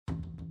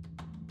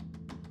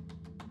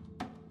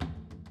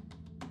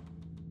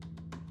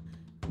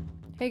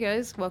Hey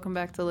guys, welcome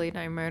back to Late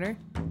Night Murder.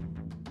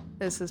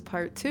 This is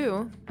part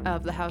 2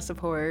 of the House of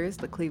Horrors,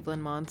 the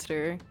Cleveland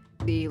Monster,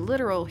 the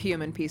literal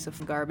human piece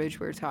of garbage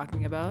we're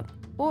talking about,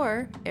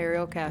 or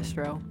Ariel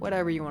Castro,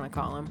 whatever you want to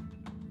call him.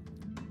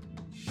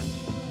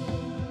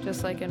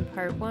 Just like in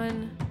part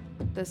 1,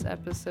 this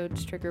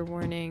episode's trigger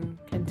warning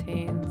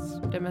contains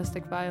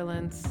domestic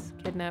violence,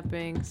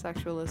 kidnapping,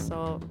 sexual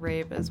assault,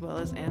 rape, as well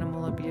as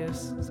animal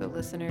abuse, so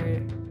listener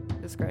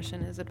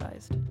discretion is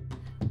advised.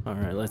 All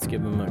right, let's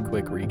give him a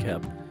quick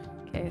recap.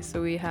 Okay,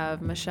 so we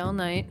have Michelle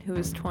Knight, who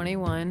is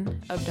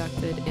 21,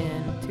 abducted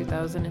in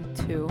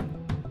 2002.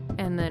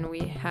 And then we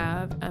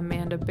have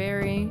Amanda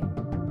Berry,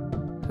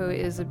 who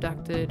is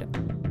abducted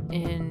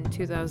in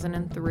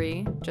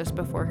 2003, just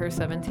before her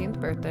 17th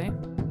birthday.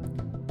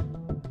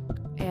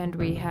 And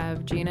we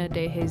have Gina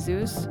De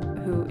Jesus,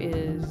 who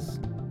is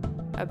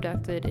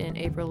abducted in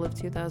April of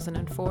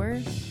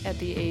 2004 at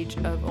the age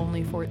of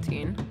only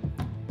 14.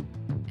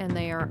 And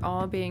they are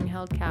all being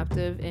held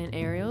captive in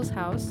Ariel's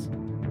house.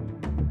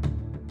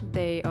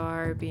 They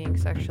are being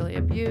sexually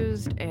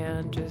abused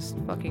and just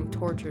fucking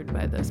tortured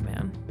by this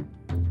man.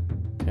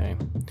 Okay.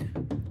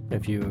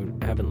 If you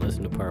haven't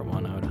listened to part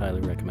 1, I would highly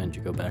recommend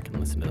you go back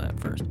and listen to that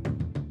first.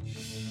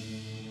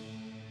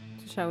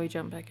 Shall we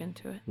jump back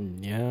into it?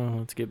 Yeah,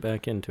 let's get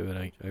back into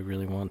it. I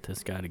really want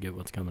this guy to get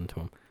what's coming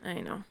to him.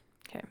 I know.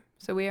 Okay.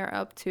 So we are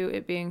up to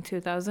it being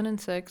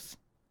 2006.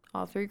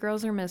 All 3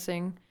 girls are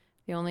missing.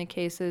 The only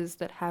cases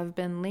that have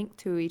been linked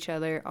to each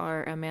other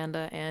are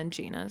Amanda and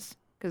Gina's,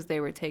 because they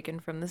were taken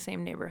from the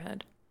same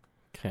neighborhood.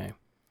 Okay.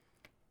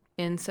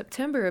 In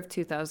September of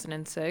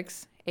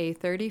 2006, a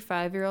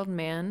 35-year-old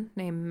man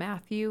named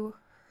Matthew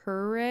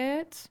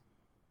Hurayt,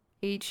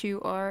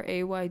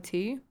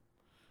 Hurayt,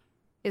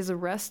 is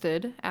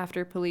arrested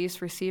after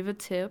police receive a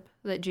tip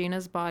that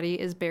Gina's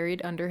body is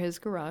buried under his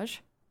garage.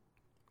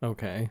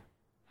 Okay.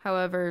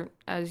 However,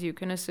 as you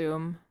can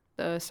assume,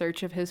 the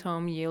search of his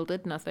home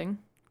yielded nothing.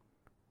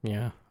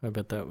 Yeah, I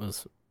bet that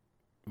was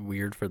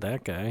weird for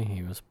that guy.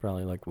 He was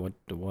probably like, what,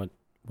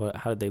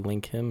 how did they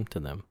link him to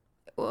them?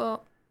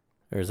 Well,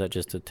 or is that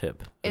just a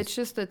tip? It's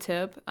just a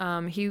tip.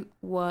 He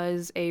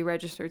was a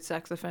registered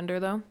sex offender,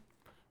 though.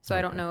 So okay.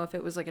 I don't know if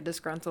it was like a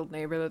disgruntled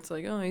neighbor that's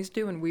like, oh, he's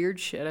doing weird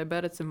shit. I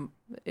bet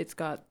it's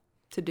got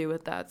to do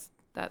with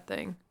that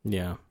thing.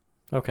 Yeah.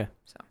 Okay.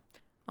 So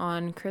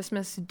on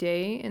Christmas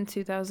Day in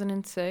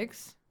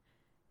 2006,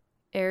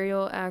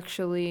 Ariel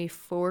actually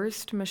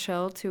forced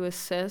Michelle to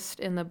assist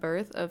in the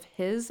birth of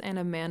his and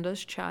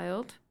Amanda's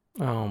child.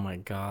 Oh my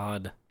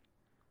God.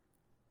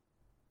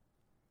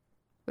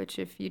 Which,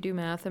 if you do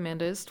math,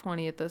 Amanda is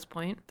 20 at this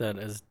point. That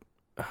is...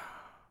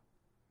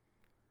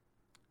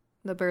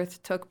 The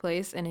birth took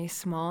place in a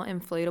small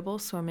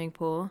inflatable swimming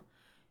pool,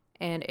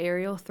 and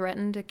Ariel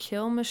threatened to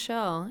kill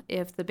Michelle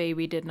if the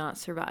baby did not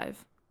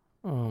survive.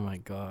 Oh my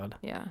God.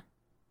 Yeah.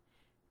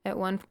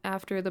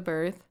 After the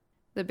birth,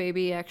 the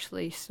baby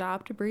actually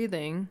stopped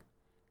breathing.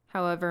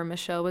 However,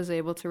 Michelle was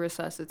able to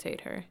resuscitate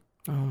her.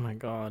 Oh my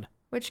God.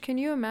 Which, can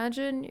you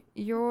imagine?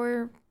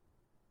 You're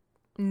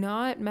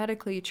not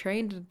medically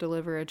trained to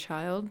deliver a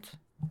child.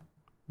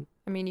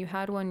 I mean, you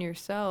had one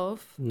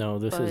yourself. No,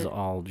 this is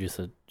all just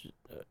a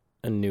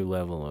new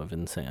level of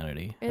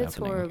insanity it's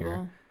happening horrible.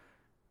 Here.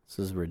 This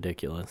is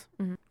ridiculous.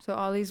 Mm-hmm. So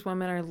all these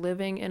women are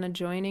living in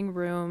adjoining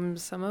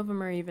rooms. Some of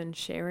them are even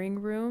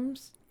sharing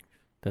rooms.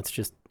 That's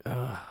just...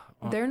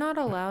 They're not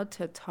allowed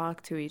to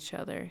talk to each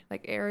other.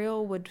 Like,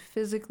 Ariel would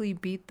physically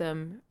beat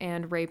them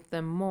and rape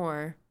them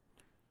more.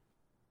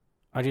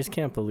 I just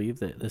can't believe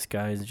that this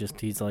guy is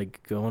he's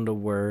like going to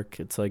work.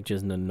 It's like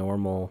just a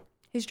normal...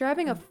 He's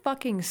driving a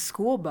fucking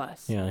school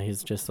bus. Yeah,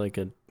 he's just like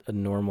a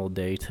normal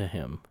day to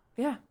him.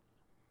 Yeah.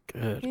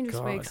 Good He just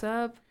God. wakes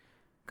up,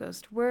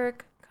 goes to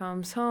work,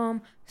 comes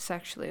home,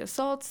 sexually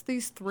assaults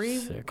these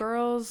 3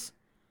 girls,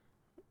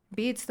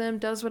 beats them,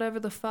 does whatever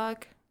the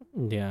fuck.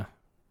 Yeah,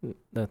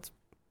 that's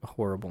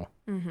horrible.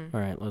 Mm-hmm.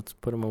 All right, let's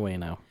put him away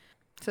now.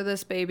 So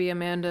this baby,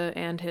 Amanda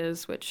and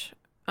his, which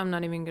I'm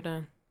not even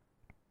gonna...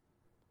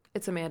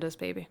 It's Amanda's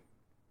baby.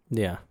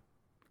 Yeah.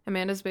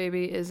 Amanda's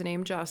baby is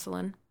named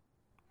Jocelyn.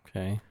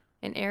 Okay.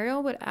 And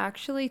Ariel would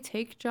actually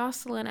take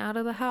Jocelyn out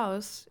of the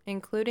house,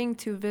 including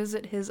to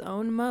visit his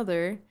own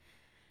mother.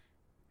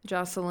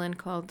 Jocelyn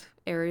called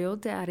Ariel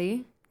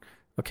Daddy.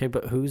 Okay,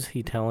 but who's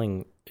he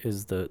telling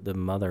is the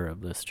mother of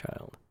this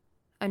child?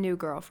 A new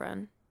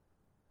girlfriend.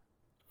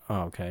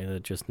 Oh, okay,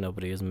 that just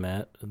nobody has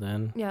met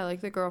then? Yeah,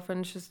 like the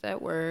girlfriend's just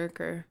at work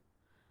or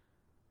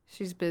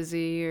she's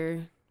busy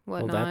or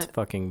whatnot. Well, that's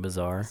fucking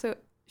bizarre. So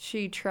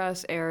she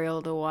trusts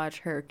Ariel to watch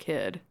her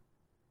kid.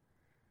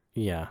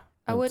 Yeah.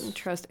 I wouldn't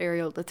trust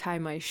Ariel to tie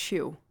my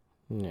shoe.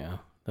 Yeah,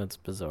 that's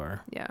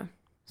bizarre. Yeah.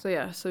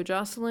 So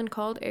Jocelyn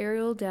called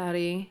Ariel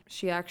Daddy.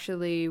 She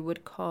actually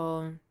would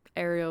call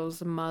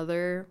Ariel's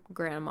mother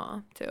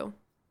Grandma, too.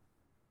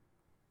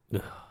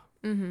 Ugh.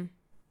 Mm-hmm.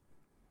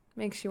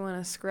 Makes you want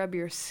to scrub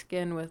your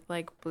skin with,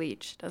 like,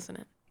 bleach, doesn't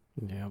it?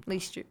 Yeah. At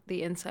least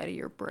the inside of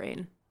your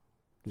brain.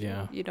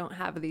 Yeah. You don't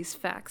have these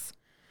facts.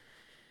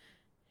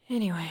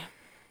 Anyway,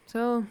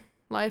 so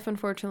life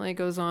unfortunately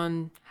goes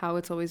on how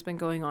it's always been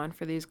going on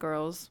for these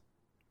girls.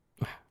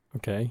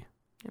 Okay.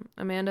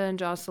 Amanda and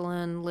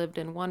Jocelyn lived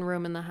in one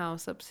room in the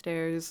house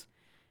upstairs,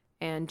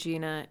 and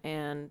Gina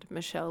and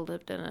Michelle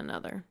lived in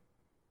another.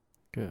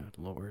 Good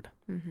Lord.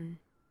 Mm-hmm.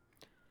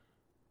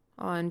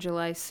 On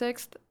July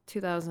 6th,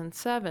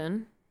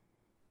 2007,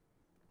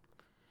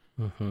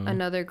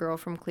 another girl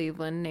from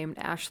Cleveland named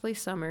Ashley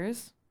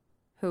Summers,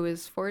 who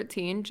is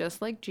 14,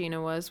 just like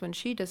Gina was when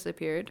she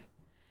disappeared.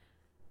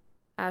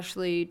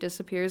 Ashley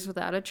disappears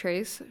without a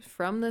trace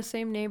from the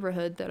same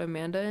neighborhood that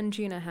Amanda and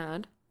Gina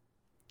had.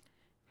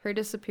 Her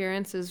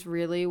disappearance is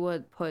really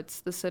what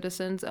puts the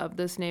citizens of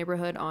this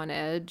neighborhood on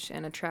edge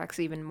and attracts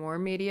even more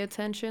media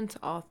attention to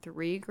all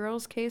three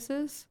girls'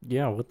 cases.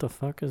 Yeah, what the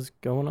fuck is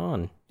going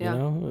on? Yeah. You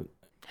know?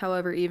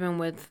 However, even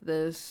with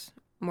this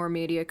more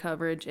media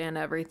coverage and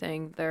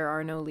everything, there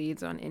are no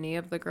leads on any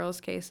of the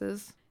girls'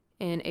 cases.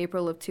 In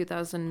April of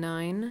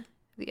 2009,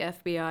 the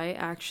FBI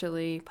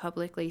actually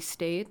publicly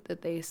state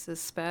that they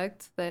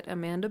suspect that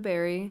Amanda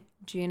Berry,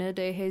 Gina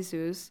De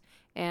Jesus,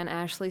 and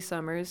Ashley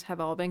Summers have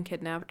all been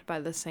kidnapped by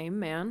the same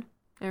man.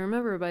 And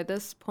remember, by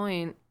this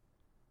point,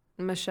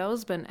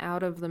 Michelle's been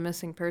out of the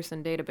missing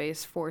person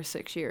database for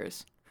 6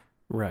 years.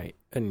 Right.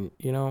 And,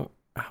 you know,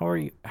 how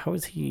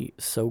is he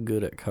so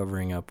good at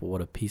covering up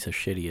what a piece of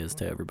shit he is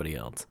to everybody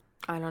else?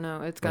 I don't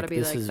know. It's got to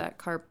be like that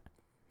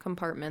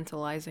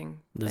compartmentalizing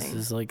This thing.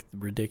 is like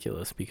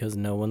ridiculous because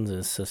no one's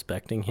is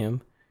suspecting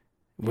him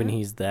when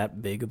he's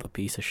that big of a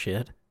piece of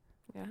shit.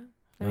 Yeah.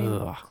 I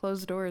mean,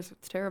 closed doors.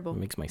 It's terrible. It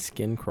makes my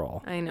skin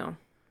crawl. I know.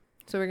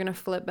 So we're going to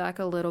flip back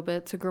a little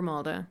bit to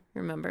Grimalda.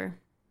 Remember?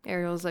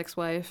 Ariel's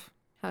ex-wife,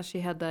 how she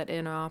had that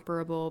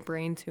inoperable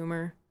brain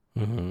tumor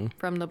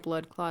from the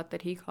blood clot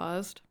that he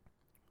caused.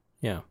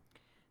 Yeah.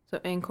 So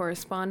in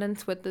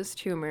correspondence with this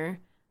tumor,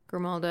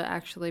 Grimalda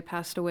actually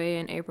passed away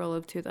in April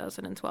of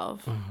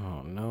 2012.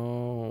 Oh,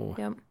 no.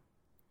 Yep.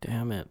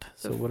 Damn it.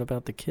 So what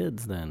about the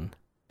kids then?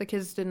 The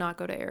kids did not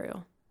go to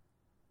Ariel.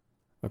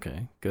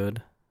 Okay,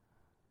 good.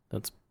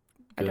 That's good.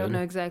 I don't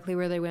know exactly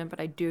where they went, but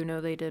I do know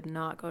they did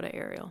not go to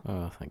Ariel.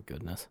 Oh, thank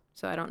goodness.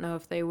 So I don't know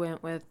if they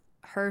went with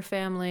her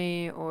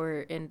family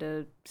or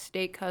into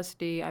state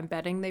custody. I'm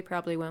betting they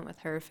probably went with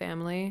her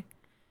family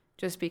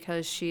just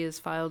because she has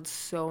filed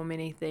so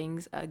many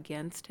things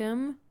against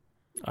him.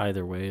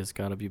 Either way, it's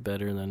got to be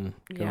better than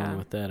going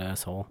with that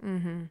asshole.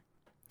 Mm-hmm.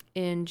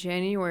 In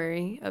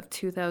January of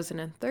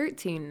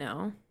 2013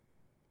 now.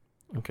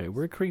 Okay,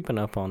 we're creeping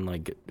up on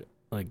like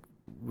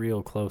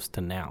real close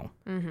to now.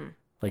 Mm-hmm.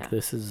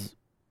 This is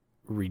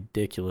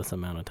ridiculous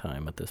amount of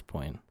time at this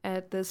point.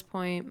 At this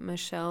point,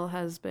 Michelle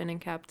has been in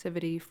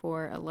captivity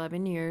for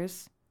 11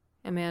 years.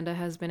 Amanda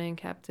has been in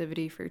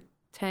captivity for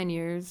 10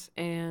 years,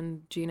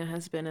 and Gina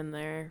has been in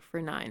there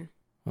for 9.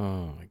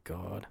 Oh my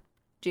God.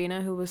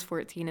 Gina, who was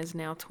 14, is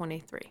now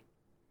 23.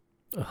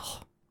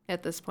 Ugh.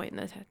 At this point in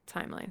the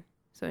timeline.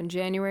 So in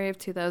January of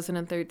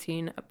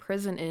 2013, a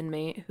prison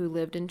inmate who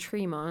lived in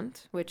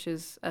Tremont, which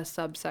is a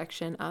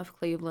subsection of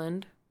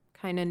Cleveland,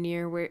 kind of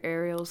near where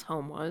Ariel's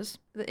home was.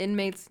 The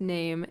inmate's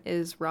name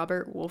is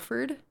Robert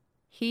Wolford.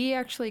 He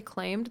actually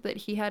claimed that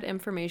he had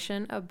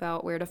information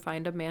about where to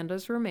find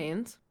Amanda's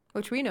remains,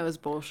 which we know is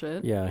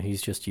bullshit. Yeah,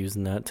 he's just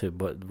using that to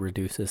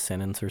reduce his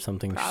sentence or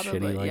something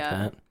shitty like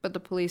that. But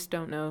the police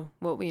don't know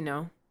what we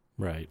know.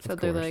 Right. So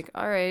they're like,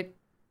 all right,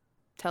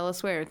 tell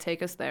us where,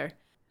 take us there.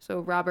 So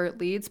Robert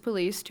leads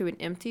police to an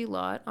empty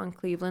lot on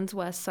Cleveland's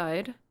west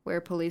side, where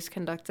police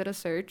conducted a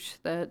search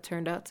that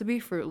turned out to be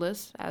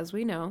fruitless, as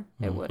we know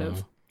it would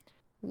have.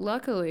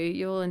 Luckily,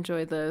 you'll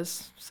enjoy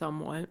this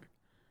somewhat.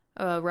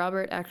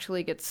 Robert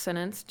actually gets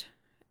sentenced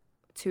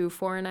to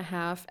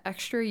 4.5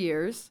 extra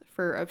years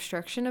for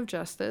obstruction of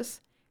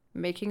justice,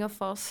 making a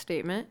false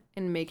statement,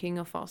 and making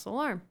a false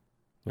alarm.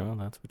 Well,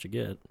 that's what you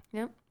get.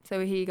 Yep.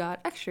 So he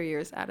got extra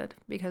years added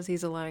because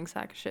he's a lying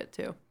sack of shit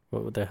too.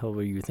 What the hell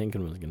were you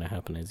thinking was going to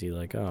happen? Is he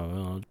like, oh,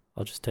 well,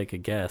 I'll just take a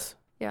guess?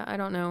 Yeah, I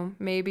don't know.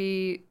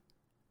 Maybe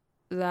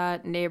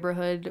that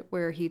neighborhood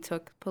where he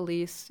took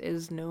police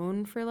is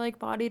known for like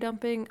body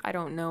dumping. I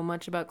don't know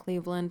much about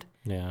Cleveland.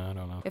 Yeah, I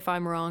don't know. If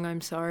I'm wrong,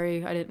 I'm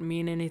sorry. I didn't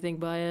mean anything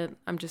by it.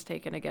 I'm just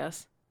taking a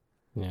guess.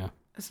 Yeah.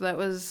 So that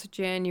was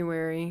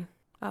January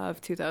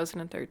of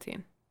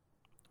 2013.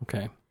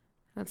 Okay.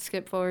 Let's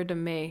skip forward to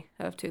May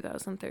of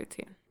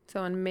 2013. So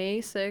on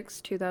May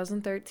 6,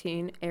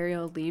 2013,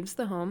 Ariel leaves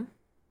the home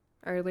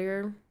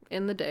earlier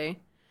in the day,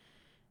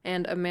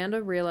 and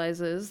Amanda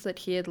realizes that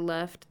he had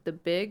left the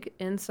big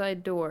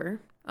inside door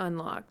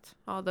unlocked,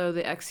 although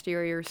the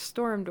exterior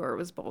storm door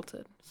was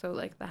bolted. So,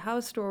 like, the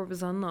house door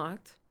was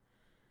unlocked,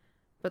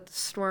 but the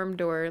storm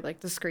door,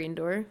 like the screen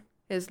door,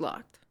 is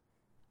locked.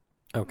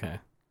 Okay.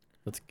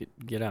 Let's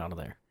get out of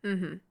there.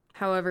 Mm-hmm.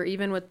 However,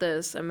 even with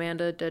this,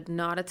 Amanda did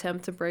not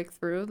attempt to break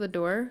through the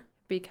door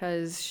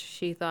because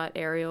she thought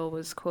Ariel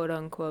was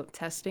quote-unquote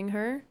testing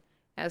her,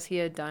 as he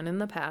had done in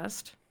the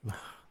past.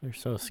 They're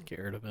so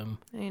scared of him.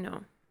 I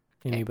know.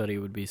 Anybody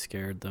would be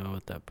scared, though,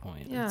 at that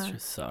point. Yeah. It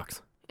just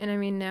sucks. And I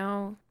mean,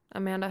 now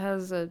Amanda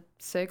has a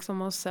 6,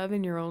 almost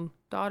 7-year-old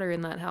daughter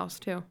in that house,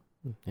 too.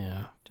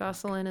 Yeah.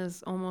 Jocelyn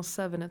is almost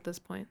 7 at this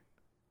point.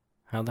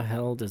 How the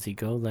hell does he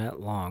go that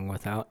long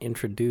without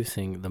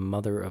introducing the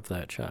mother of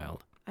that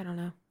child? I don't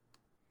know.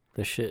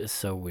 This shit is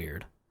so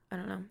weird. I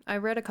don't know. I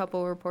read a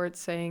couple reports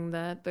saying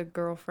that the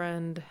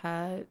girlfriend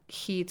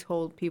he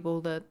told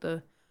people that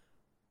the,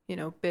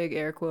 big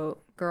air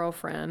quote,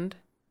 girlfriend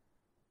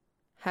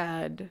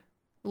had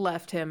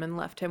left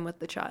him with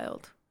the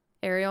child.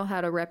 Ariel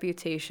had a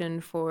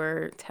reputation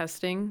for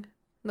testing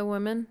the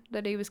women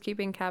that he was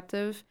keeping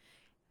captive,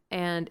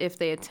 and if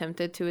they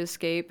attempted to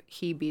escape,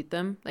 he beat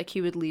them. Like,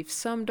 he would leave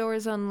some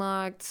doors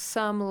unlocked,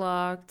 some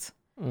locked,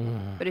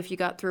 but if you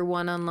got through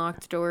one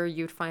unlocked door,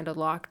 you'd find a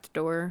locked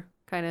door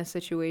kind of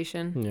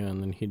situation. Yeah,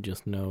 and then he'd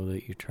just know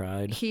that you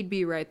tried. He'd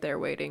be right there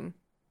waiting.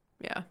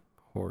 Yeah.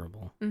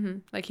 Horrible.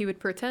 Like, he would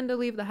pretend to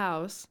leave the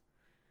house,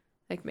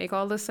 like make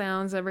all the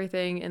sounds,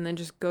 everything, and then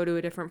just go to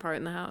a different part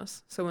in the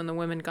house. So when the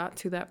women got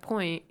to that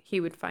point, he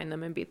would find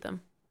them and beat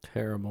them.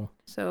 Terrible.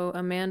 So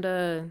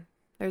Amanda,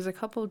 there's a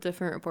couple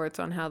different reports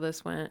on how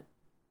this went.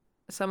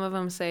 Some of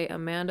them say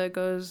Amanda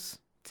goes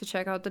to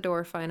check out the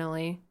door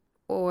finally,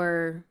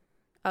 or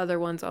other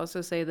ones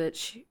also say that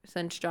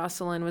since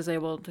Jocelyn was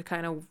able to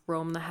kind of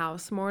roam the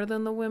house more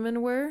than the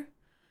women were,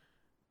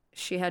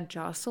 she had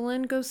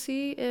Jocelyn go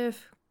see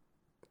if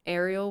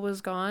Ariel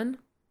was gone.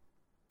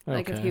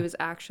 Like, if he was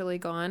actually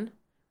gone,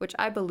 which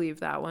I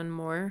believe that one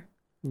more.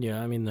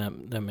 Yeah, I mean,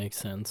 that makes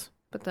sense.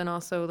 But then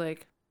also,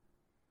 like,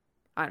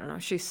 I don't know,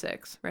 she's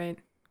 6, right?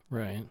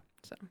 Right.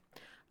 So,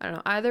 I don't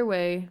know. Either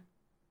way,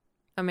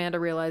 Amanda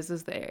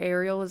realizes that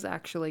Ariel is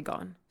actually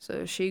gone.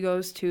 So she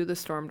goes to the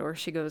storm door.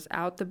 She goes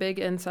out the big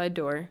inside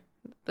door,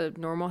 the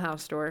normal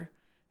house door,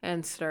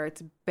 and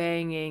starts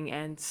banging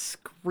and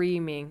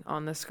screaming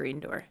on the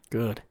screen door.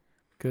 Good.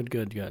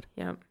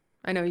 Yep.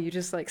 I know you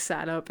just, like,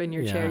 sat up in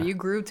your chair. You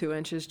grew 2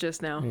 inches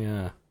just now.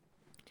 Yeah.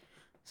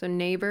 So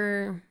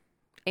neighbor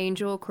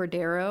Angel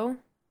Cordero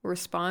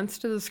responds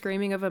to the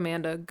screaming of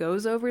Amanda,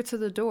 goes over to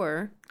the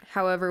door,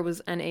 however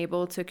was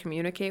unable to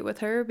communicate with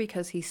her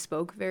because he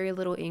spoke very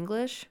little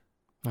English.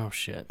 Oh,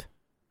 shit.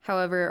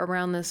 However,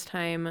 around this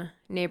time,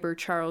 neighbor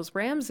Charles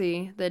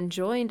Ramsey then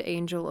joined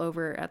Angel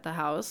over at the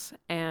house,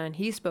 and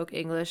he spoke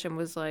English and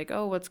was like,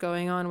 oh, what's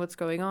going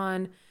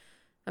on?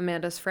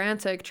 Amanda's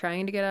frantic,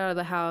 trying to get out of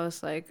the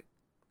house, like,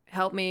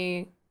 help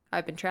me,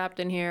 I've been trapped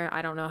in here,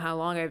 I don't know how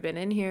long I've been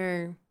in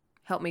here,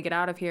 help me get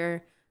out of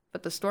here.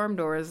 But the storm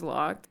door is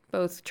locked.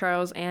 Both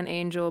Charles and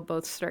Angel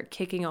both start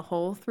kicking a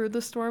hole through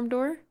the storm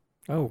door.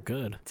 Oh,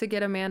 good. To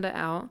get Amanda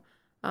out.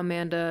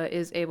 Amanda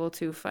is able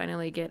to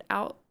finally get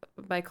out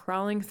by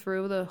crawling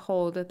through the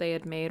hole that they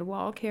had made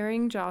while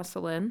carrying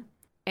Jocelyn,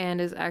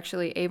 and is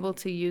actually able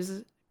to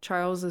use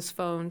Charles's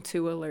phone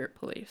to alert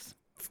police.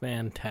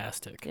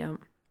 Fantastic. Yeah.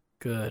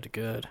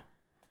 Good.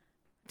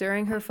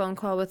 During her phone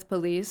call with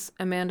police,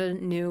 Amanda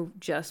knew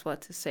just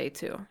what to say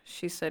to.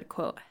 She said,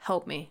 quote,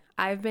 help me.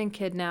 I've been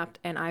kidnapped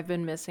and I've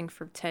been missing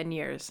for 10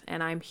 years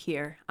and I'm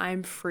here.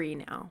 I'm free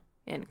now,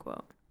 end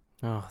quote.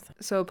 Oh,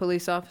 So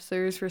police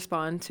officers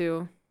respond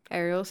to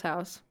Ariel's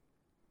house.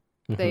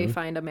 They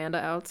find Amanda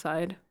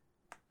outside.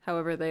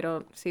 However, they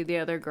don't see the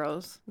other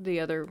girls,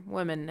 the other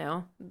women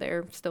now.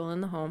 They're still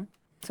in the home.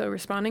 So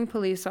responding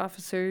police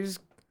officers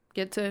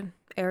get to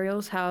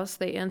Ariel's house.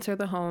 They enter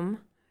the home.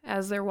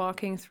 As they're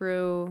walking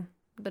through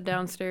the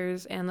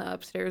downstairs and the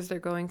upstairs, they're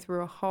going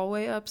through a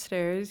hallway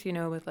upstairs,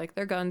 with, like,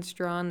 their guns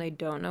drawn. They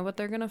don't know what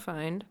they're going to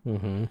find.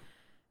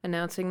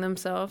 Announcing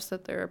themselves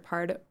that they're a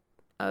part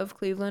of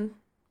Cleveland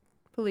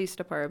Police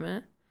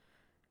Department.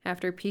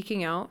 After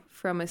peeking out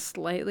from a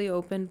slightly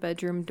open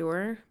bedroom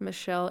door,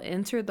 Michelle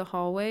entered the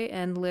hallway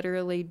and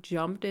literally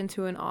jumped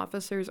into an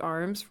officer's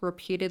arms,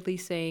 repeatedly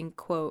saying,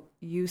 quote,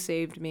 you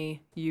saved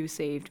me, you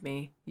saved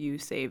me, you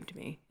saved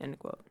me, end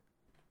quote.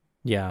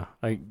 Yeah,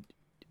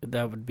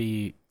 that would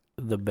be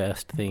the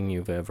best thing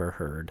you've ever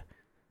heard,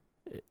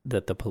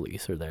 that the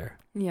police are there.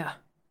 Yeah.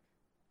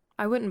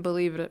 I wouldn't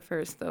believe it at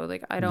first, though.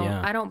 Like, I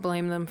don't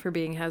blame them for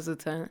being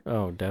hesitant.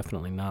 Oh,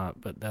 definitely not,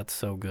 but that's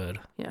so good.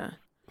 Yeah.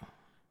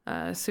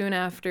 Soon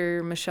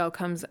after Michelle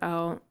comes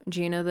out,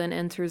 Gina then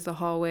enters the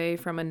hallway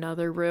from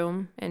another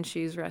room, and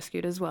she's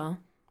rescued as well.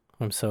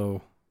 I'm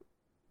so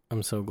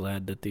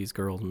glad that these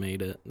girls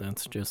made it.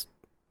 That's just...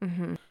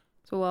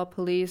 So while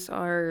police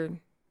are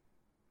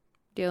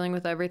dealing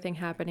with everything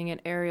happening at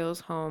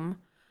Ariel's home,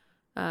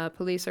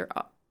 other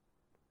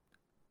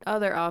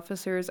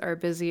officers are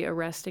busy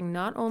arresting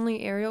not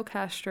only Ariel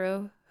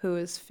Castro, who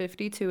is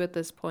 52 at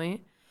this point,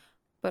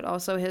 but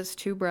also his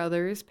 2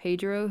 brothers,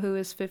 Pedro, who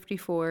is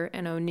 54,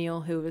 and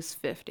O'Neill, who is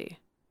 50.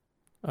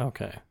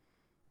 Okay.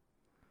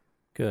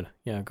 Good.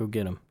 Yeah, go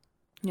get him.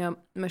 Yep.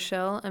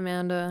 Michelle,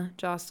 Amanda,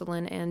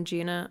 Jocelyn, and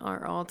Gina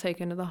are all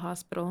taken to the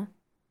hospital.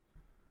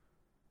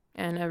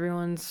 And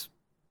everyone's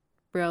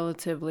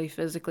relatively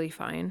physically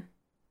fine.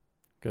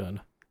 Good.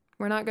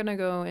 We're not going to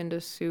go into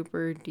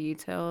super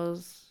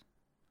details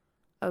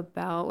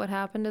about what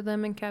happened to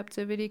them in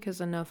captivity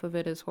because enough of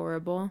it is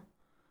horrible.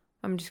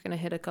 I'm just going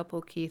to hit a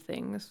couple key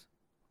things.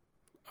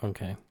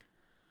 Okay.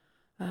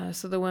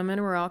 So the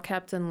women were all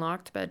kept in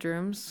locked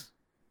bedrooms.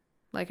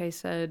 Like I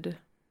said,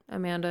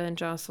 Amanda and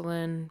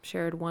Jocelyn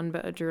shared one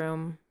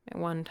bedroom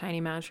and one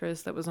tiny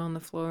mattress that was on the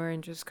floor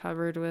and just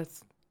covered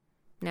with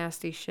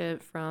nasty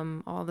shit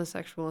from all the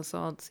sexual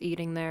assaults,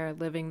 eating there,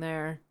 living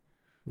there,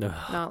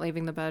 Ugh, not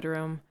leaving the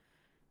bedroom.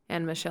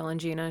 And Michelle and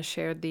Gina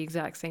shared the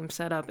exact same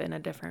setup in a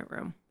different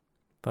room.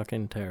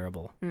 fucking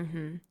terrible.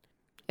 Mm-hmm.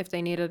 If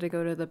they needed to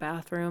go to the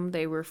bathroom,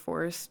 they were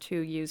forced to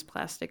use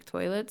plastic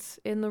toilets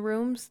in the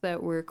rooms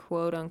that were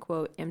quote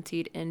unquote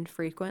emptied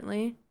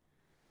infrequently.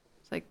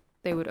 It's like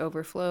they would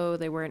overflow,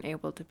 they weren't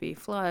able to be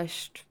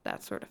flushed,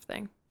 that sort of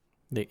thing.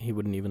 He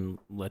wouldn't even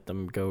let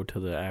them go to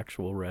the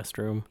actual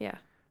restroom. Yeah.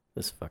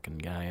 This fucking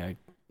guy,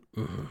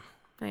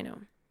 I know.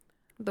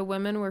 The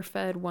women were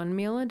fed one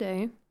meal a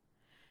day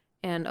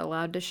and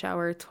allowed to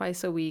shower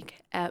twice a week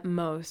at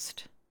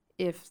most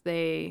if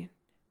they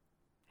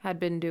had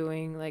been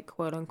doing, like,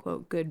 quote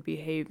unquote, good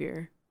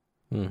behavior.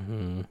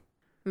 Mm-hmm.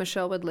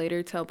 Michelle would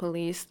later tell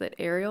police that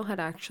Ariel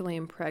had actually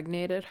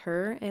impregnated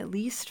her at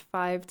least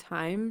 5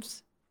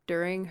 times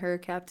during her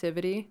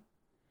captivity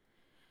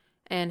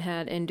and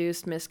had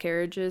induced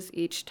miscarriages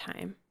each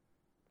time.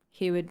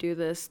 He would do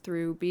this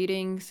through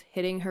beatings,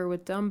 hitting her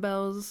with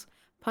dumbbells,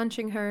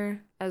 punching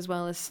her, as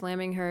well as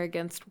slamming her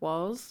against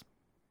walls.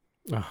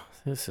 Oh,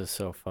 this is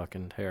so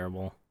fucking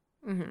terrible.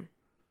 Mm-hmm.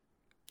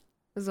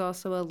 It was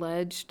also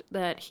alleged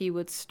that he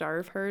would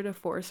starve her to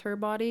force her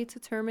body to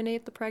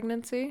terminate the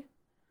pregnancy.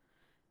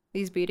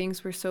 These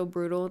beatings were so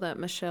brutal that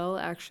Michelle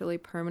actually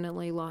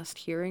permanently lost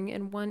hearing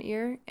in one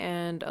ear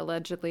and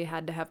allegedly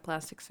had to have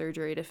plastic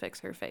surgery to fix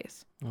her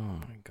face. Oh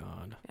my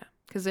God. Yeah,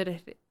 because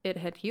it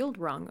had healed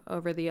wrong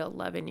over the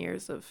 11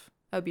 years of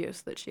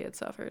abuse that she had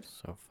suffered.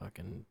 So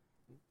fucking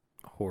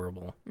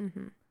horrible.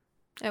 Mm-hmm.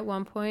 At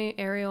one point,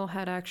 Ariel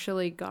had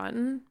actually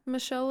gotten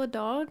Michelle a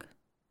dog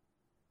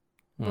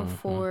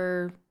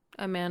before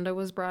Amanda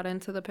was brought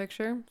into the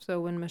picture. So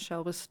when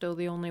Michelle was still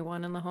the only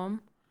one in the home,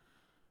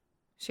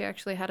 she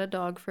actually had a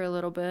dog for a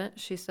little bit.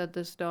 She said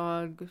this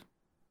dog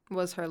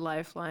was her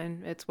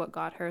lifeline. It's what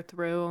got her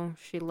through.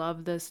 She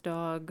loved this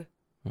dog.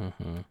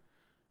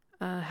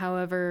 Mm-hmm.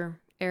 However,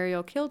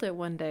 Ariel killed it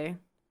one day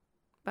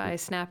by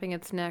snapping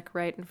its neck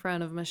right in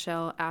front of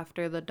Michelle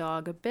after the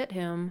dog bit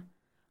him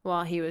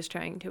while he was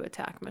trying to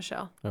attack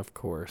Michelle. Of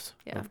course.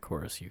 Yeah. Of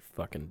course, you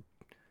fucking...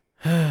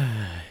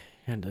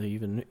 had to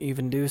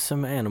even do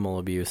some animal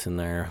abuse in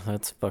there.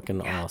 That's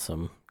fucking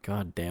awesome.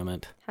 God damn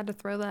it. Had to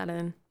throw that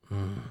in.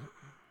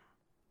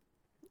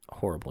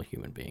 Horrible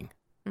human being.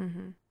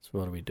 Mm-hmm. So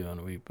what are we doing?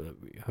 Are we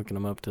hooking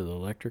him up to the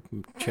electric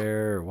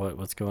chair or what?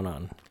 What's going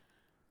on?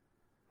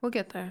 We'll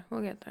get there.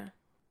 We'll get there.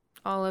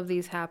 All of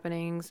these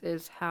happenings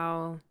is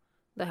how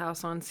the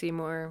house on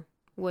Seymour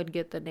would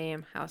get the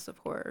name House of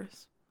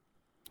Horrors.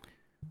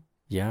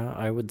 Yeah,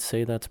 I would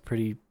say that's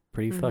pretty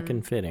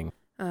fucking fitting.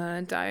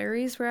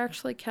 Diaries were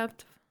actually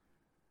kept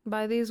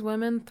by these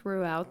women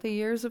throughout the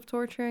years of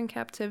torture and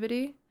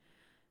captivity.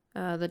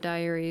 The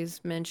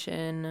diaries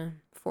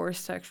mention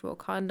forced sexual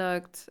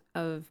conduct,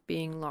 of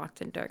being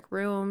locked in dark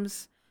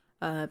rooms,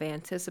 of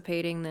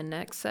anticipating the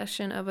next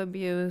session of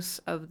abuse,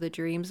 of the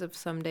dreams of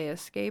someday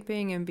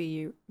escaping and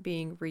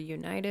being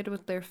reunited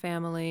with their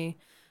family,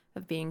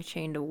 of being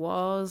chained to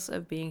walls,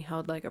 of being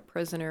held like a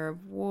prisoner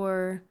of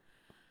war,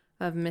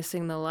 of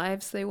missing the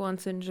lives they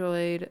once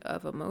enjoyed,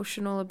 of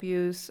emotional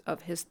abuse,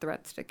 of his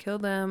threats to kill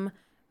them,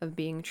 of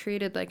being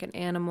treated like an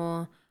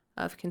animal,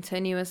 of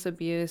continuous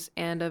abuse,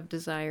 and of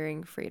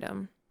desiring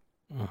freedom.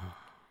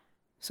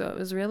 So it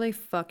was really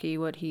fucky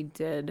what he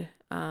did.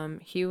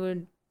 He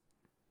would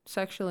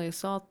sexually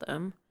assault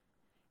them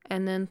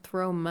and then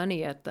throw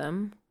money at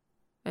them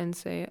and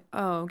say,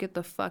 oh, get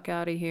the fuck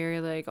out of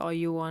here. Like, all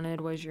you wanted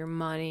was your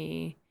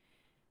money.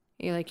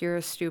 You're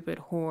a stupid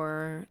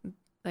whore.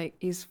 Like,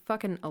 he's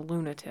fucking a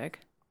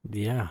lunatic.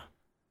 Yeah.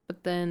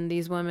 But then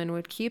these women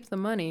would keep the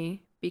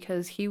money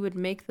because he would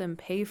make them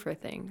pay for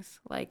things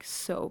like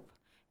soap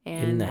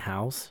and In the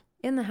house?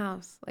 In the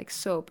house, like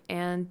soap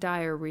and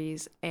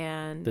diaries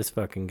and... This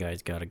fucking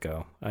guy's got to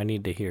go. I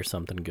need to hear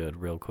something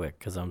good real quick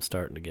because I'm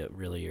starting to get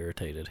really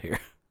irritated here.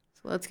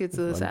 So let's get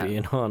to this. I'm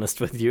being honest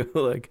with you.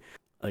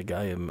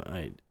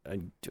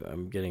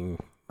 I'm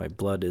getting... My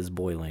blood is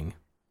boiling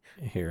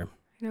here.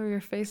 I know your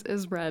face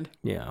is red.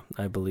 Yeah,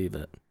 I believe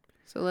it.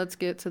 So let's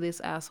get to this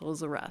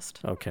asshole's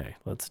arrest. Okay,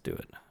 let's do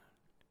it.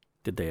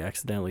 Did they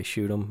accidentally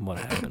shoot him? What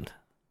happened?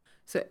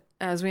 So,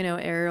 as we know,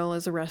 Ariel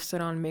is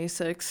arrested on May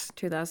 6,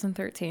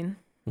 2013.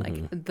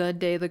 Like, the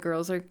day the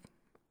girls are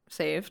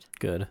saved.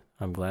 Good.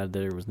 I'm glad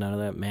there was none of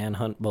that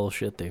manhunt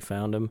bullshit. They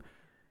found him.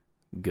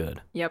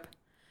 Good. Yep.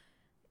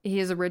 He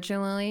is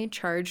originally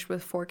charged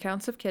with 4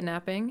 counts of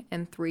kidnapping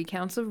and 3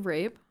 counts of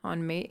rape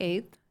on May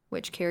 8th,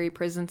 which carry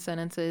prison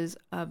sentences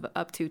of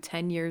up to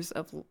 10 years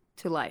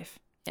to life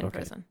in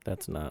prison.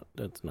 That's not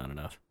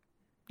enough.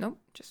 Nope,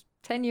 just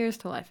 10 years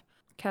to life.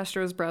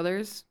 Castro's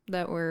brothers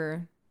that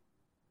were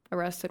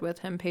arrested with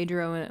him,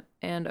 Pedro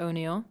and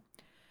O'Neill,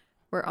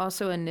 were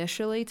also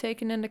initially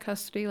taken into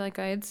custody, like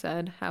I had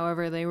said.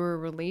 However, they were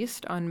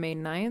released on May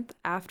 9th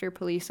after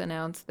police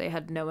announced they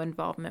had no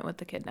involvement with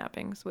the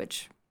kidnappings,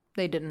 which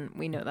they didn't.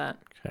 We know that.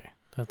 Okay.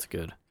 That's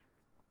good.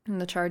 And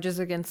the charges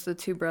against the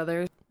two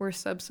brothers were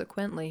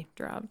subsequently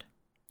dropped.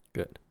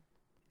 Good.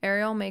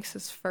 Ariel makes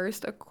his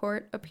first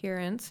court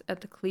appearance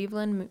at the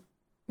Cleveland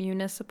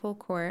Municipal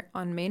Court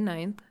on May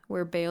 9th,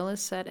 where bail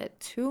is set at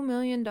 $2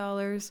 million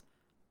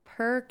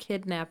per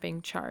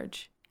kidnapping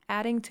charge,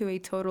 adding to a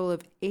total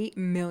of $8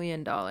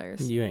 million.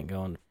 You ain't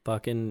going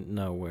fucking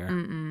nowhere.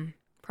 Mm-mm.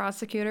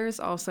 Prosecutors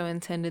also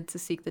intended to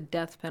seek the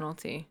death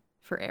penalty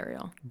for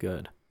Ariel.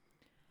 Good.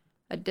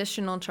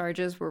 Additional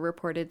charges were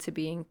reported to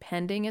being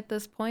pending at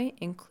this point,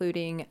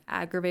 including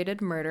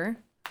aggravated murder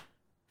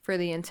for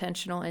the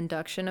intentional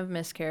induction of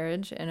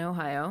miscarriage in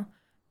Ohio,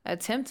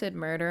 attempted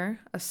murder,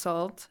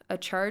 assault, a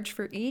charge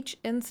for each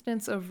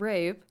instance of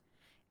rape,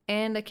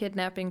 and a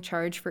kidnapping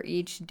charge for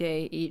each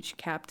day each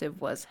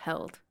captive was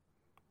held.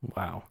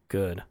 Wow,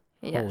 good.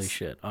 Yes. Holy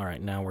shit. All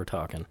right, now we're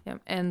talking.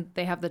 Yep. And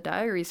they have the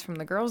diaries from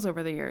the girls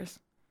over the years.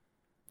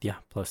 Yeah,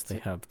 plus they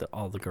have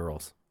all the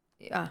girls.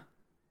 Yeah.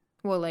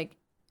 Well, like,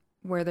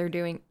 where they're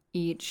doing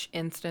each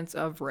instance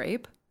of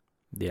rape.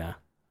 Yeah.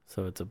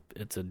 So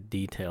it's a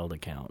detailed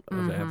account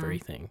of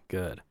everything.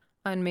 Good.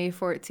 On May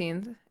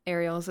 14th,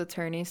 Ariel's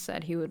attorney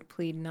said he would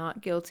plead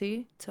not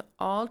guilty to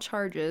all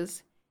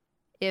charges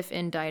if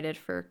indicted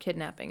for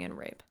kidnapping and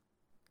rape.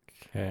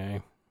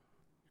 Okay.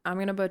 I'm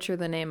going to butcher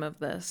the name of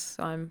this,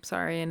 so I'm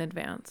sorry in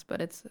advance,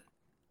 but it's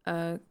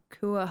a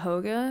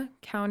Cuyahoga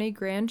County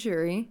grand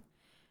jury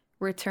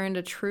returned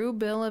a true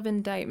bill of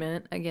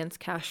indictment against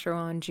Castro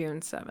on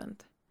June 7th.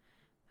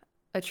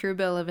 A true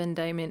bill of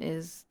indictment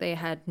is they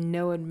had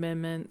no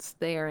amendments.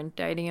 They are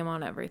indicting him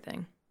on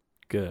everything.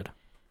 Good.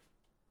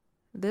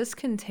 This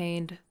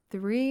contained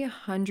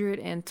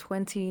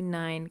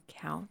 329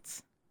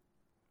 counts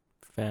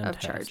Fantastic. of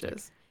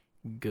charges.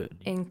 Good.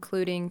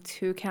 Including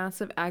 2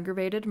 counts of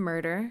aggravated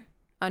murder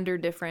under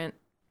different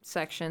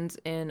sections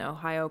in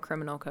Ohio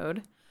Criminal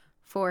Code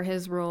for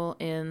his role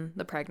in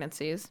the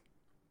pregnancies.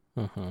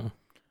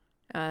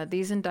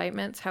 These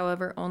indictments,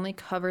 however, only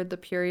covered the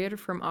period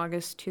from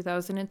August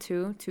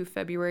 2002 to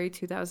February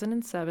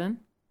 2007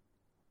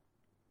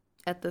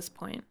 at this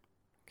point.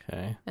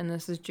 Okay. And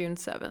this is June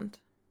 7th.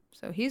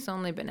 So he's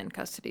only been in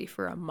custody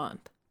for a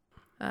month.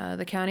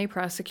 The county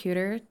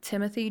prosecutor,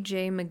 Timothy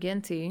J.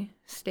 McGinty,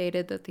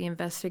 stated that the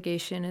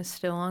investigation is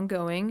still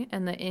ongoing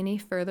and that any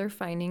further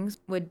findings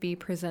would be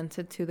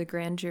presented to the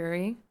grand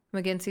jury.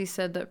 McGinty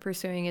said that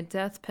pursuing a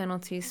death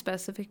penalty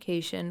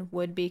specification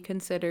would be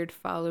considered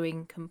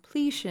following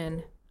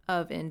completion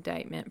of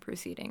indictment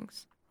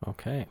proceedings.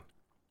 Okay.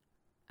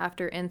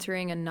 After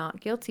entering a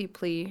not guilty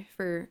plea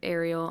for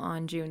Ariel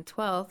on June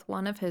 12th,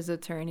 one of his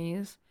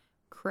attorneys,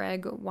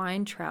 Craig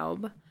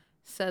Weintraub,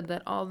 said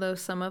that although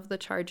some of the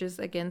charges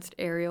against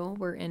Ariel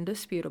were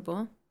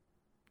indisputable,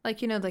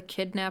 like, the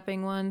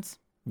kidnapping ones.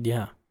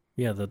 Yeah.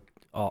 Yeah, the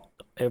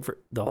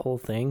whole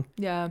thing.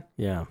 Yeah.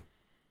 Yeah.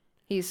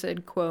 He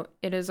said, quote,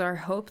 "It is our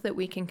hope that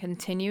we can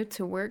continue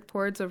to work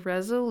towards a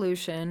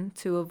resolution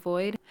to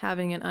avoid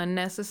having an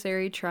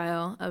unnecessary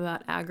trial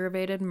about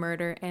aggravated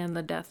murder and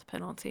the death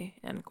penalty,"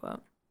 end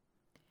quote.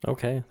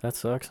 Okay, that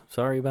sucks.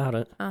 Sorry about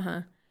it.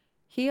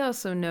 He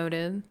also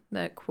noted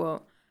that,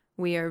 quote,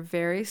 "We are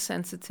very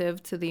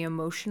sensitive to the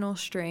emotional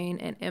strain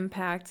and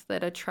impact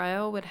that a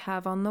trial would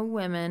have on the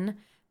women,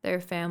 their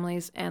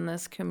families, and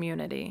this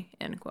community,"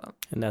 end quote.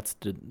 And that's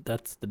the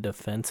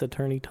defense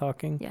attorney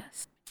talking?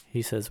 Yes.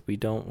 He says we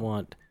don't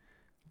want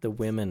the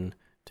women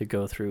to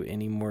go through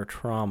any more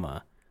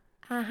trauma.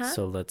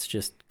 So let's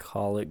just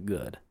call it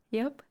good.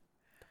 Yep.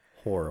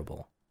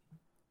 Horrible.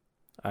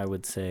 I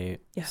would say,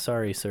 yeah.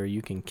 Sorry, sir,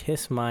 you can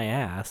kiss my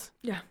ass.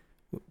 Yeah.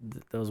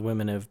 Those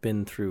women have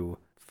been through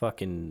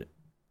fucking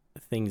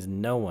things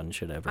no one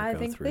should ever go through. I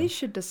think they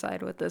should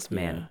decide what this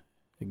man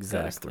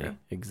exactly. goes through.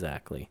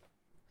 Exactly.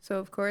 So,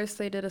 of course,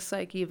 they did a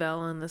psych eval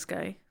on this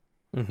guy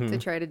to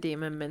try to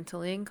deem him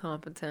mentally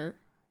incompetent.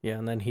 Yeah,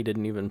 and then he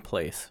didn't even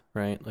place,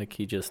 right? Like,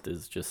 he just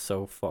is just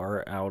so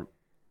far out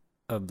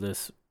of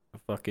this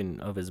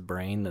of his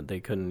brain that they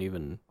couldn't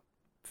even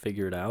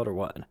figure it out, or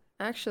what?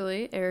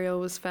 Actually,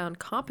 Ariel was found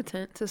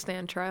competent to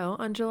stand trial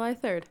on July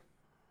 3rd.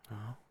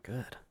 Oh,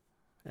 good.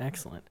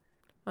 Excellent.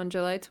 On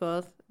July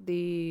 12th,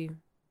 the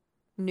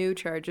new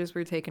charges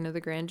were taken to the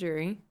grand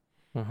jury,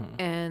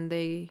 and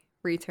they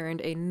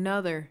returned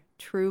another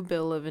true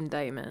bill of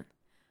indictment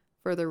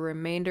for the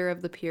remainder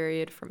of the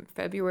period from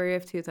February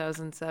of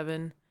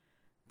 2007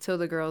 till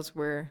the girls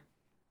were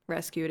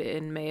rescued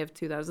in May of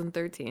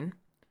 2013.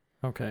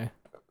 Okay.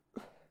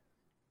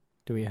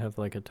 Do we have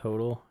like a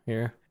total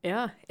here?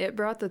 Yeah, it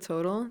brought the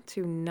total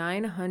to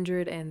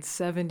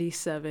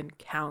 977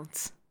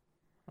 counts.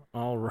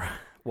 All right.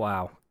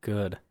 Wow.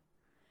 Good.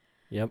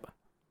 Yep.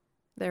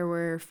 There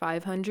were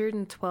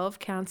 512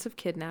 counts of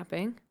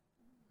kidnapping,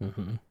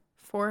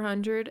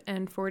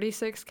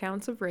 446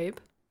 counts of rape,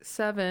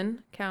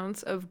 7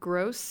 counts of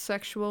gross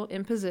sexual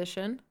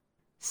imposition,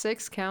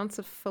 6 counts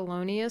of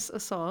felonious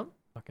assault,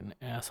 Fucking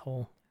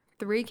asshole.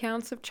 3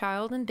 counts of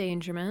child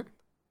endangerment,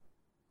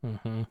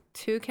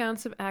 2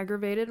 counts of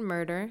aggravated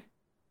murder,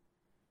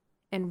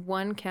 and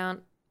 1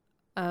 count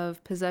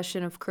of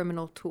possession of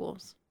criminal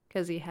tools.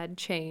 because he had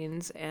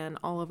chains and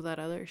all of that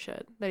other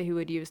shit that he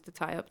would use to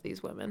tie up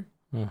these women.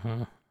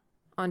 Mm-hmm.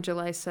 On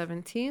July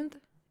 17th,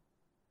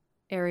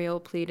 Ariel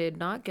pleaded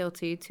not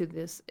guilty to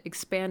this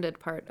expanded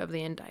part of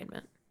the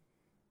indictment.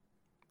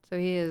 So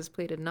he is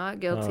pleaded not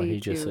guilty to... Oh, he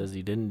just says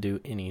he didn't do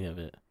any of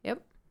it.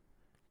 Yep.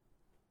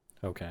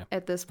 Okay.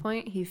 At this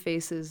point, he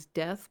faces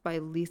death by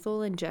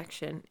lethal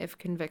injection if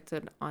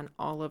convicted on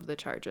all of the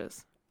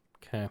charges.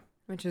 Okay.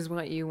 Which is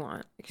what you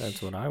want.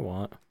 That's what I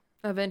want.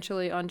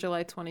 Eventually, on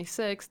July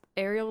 26th,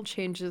 Ariel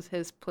changes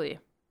his plea.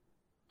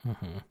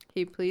 Mm-hmm.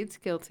 He pleads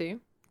guilty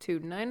to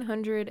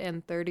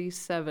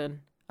 937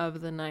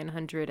 of the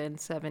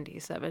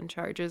 977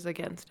 charges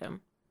against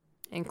him,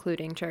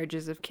 including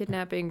charges of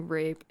kidnapping,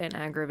 rape, and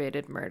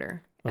aggravated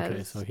murder.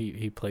 Okay, so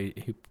he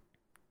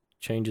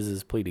changes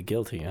his plea to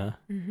guilty, huh?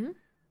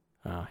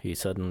 Mm-hmm. He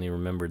suddenly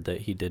remembered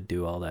that he did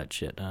do all that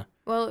shit, huh?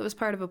 Well, it was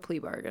part of a plea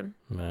bargain.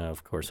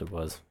 Of course it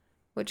was.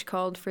 Which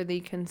called for the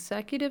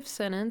consecutive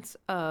sentence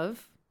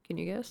of, can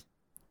you guess?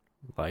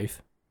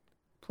 Life.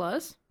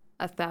 Plus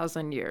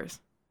 1,000 years.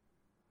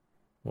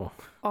 Well,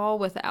 all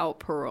without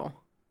parole.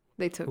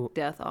 They took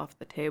death off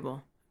the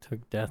table.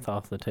 Took death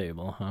off the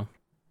table, huh?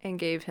 And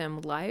gave him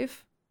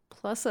life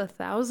plus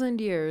 1,000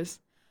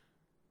 years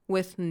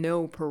with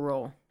no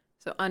parole.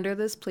 So under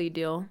this plea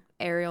deal,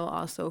 Ariel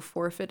also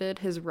forfeited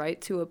his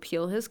right to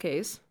appeal his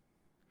case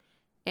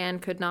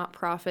and could not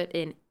profit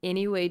in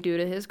any way due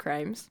to his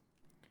crimes.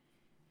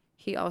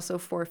 He also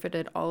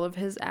forfeited all of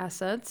his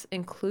assets,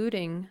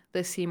 including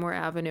the Seymour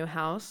Avenue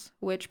house,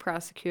 which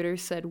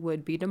prosecutors said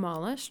would be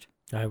demolished.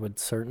 I would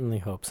certainly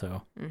hope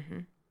so. Mm-hmm.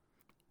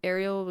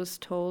 Ariel was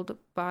told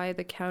by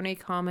the County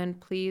Common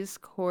Pleas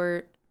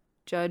Court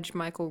Judge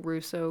Michael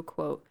Russo,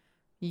 quote,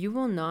 "You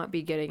will not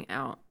be getting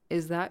out.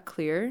 Is that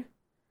clear?"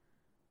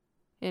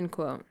 End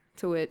quote.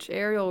 To which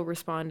Ariel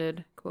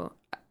responded, quote,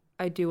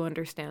 "I do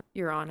understand,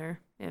 Your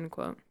Honor," end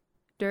quote.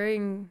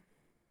 During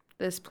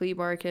this plea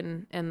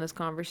bargain and this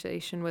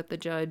conversation with the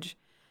judge,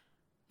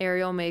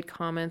 Ariel made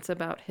comments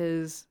about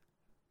his,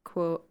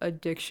 quote,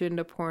 "addiction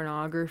to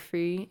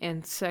pornography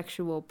and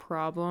sexual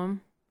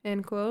problem,"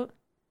 end quote.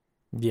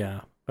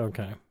 Yeah,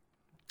 okay.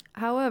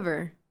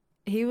 However,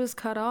 he was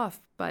cut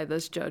off by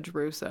this Judge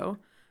Russo,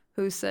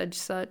 who said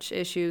such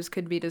issues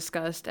could be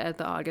discussed at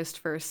the August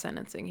 1st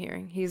sentencing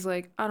hearing. He's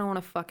like, I don't want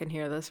to fucking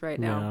hear this right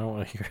now. Yeah, I don't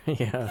want to hear.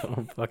 Yeah, I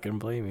don't fucking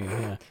blame you.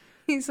 Yeah.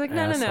 He's like,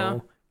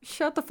 no.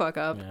 Shut the fuck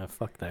up. Yeah,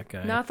 fuck that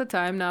guy. Not the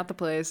time, not the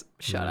place.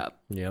 Shut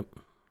up. Yep.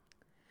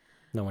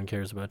 No one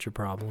cares about your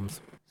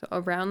problems. So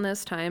around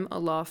this time, a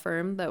law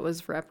firm that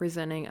was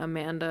representing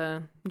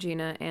Amanda,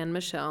 Gina, and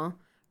Michelle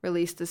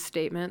released a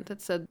statement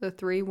that said the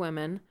three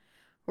women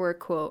were,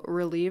 quote,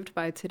 "relieved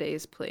by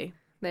today's plea.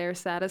 They are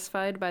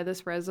satisfied by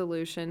this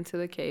resolution to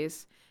the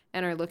case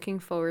and are looking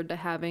forward to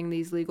having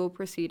these legal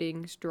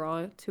proceedings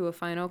draw to a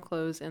final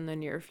close in the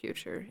near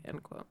future,"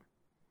 end quote.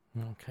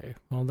 Okay.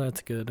 Well,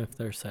 that's good if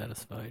they're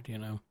satisfied, you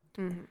know.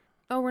 Mm-hmm.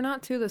 Oh, we're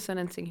not to the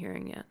sentencing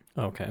hearing yet.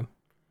 Okay.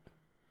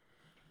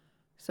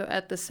 So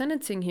at the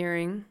sentencing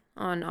hearing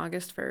on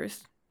August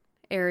 1st,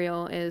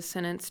 Ariel is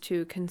sentenced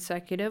to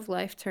consecutive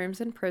life terms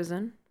in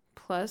prison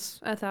plus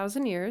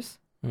 1,000 years,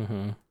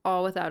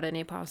 all without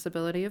any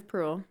possibility of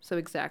parole. So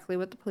exactly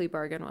what the plea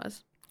bargain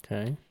was.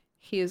 Okay.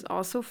 He is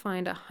also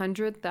fined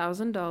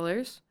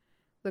 $100,000.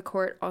 The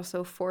court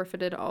also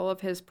forfeited all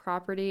of his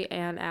property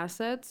and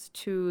assets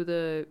to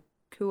the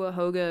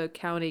Cuyahoga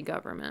County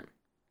government.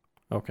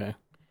 Okay.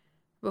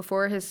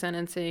 Before his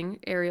sentencing,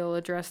 Ariel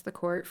addressed the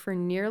court for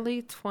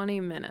nearly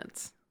 20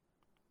 minutes.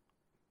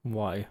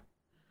 Why?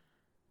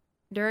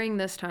 During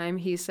this time,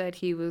 he said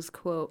he was,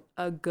 quote,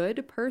 "a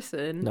good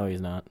person." No,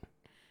 he's not.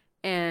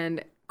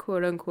 And,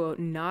 quote unquote,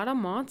 "not a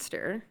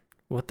monster."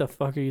 What the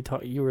fuck are you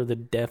talking? You are the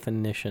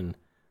definition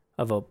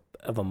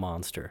of a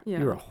monster. Yeah.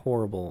 You're a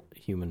horrible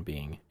human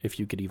being, if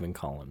you could even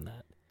call him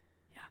that.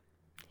 Yeah.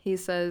 He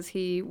says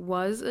he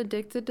was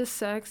addicted to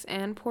sex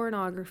and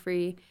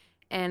pornography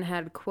and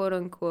had, quote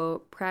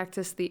unquote,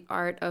 practiced the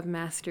art of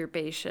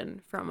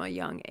masturbation from a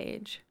young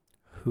age.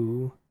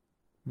 Who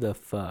the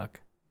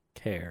fuck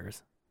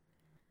cares?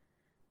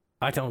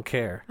 I don't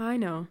care. I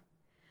know.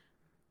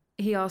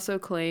 He also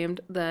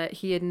claimed that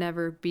he had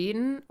never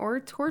beaten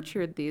or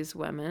tortured these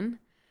women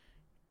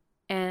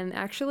and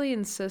actually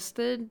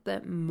insisted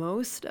that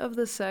most of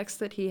the sex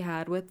that he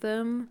had with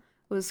them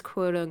was,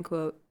 quote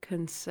unquote,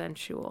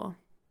 consensual.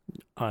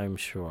 I'm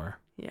sure.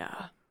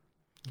 Yeah.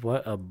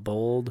 What a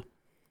bold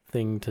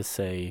thing to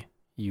say,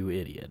 you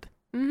idiot.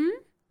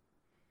 Mm-hmm.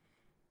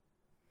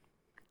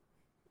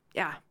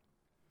 Yeah.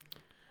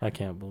 I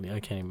can't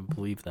even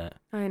believe that.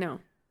 I know.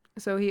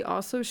 So he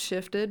also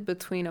shifted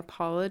between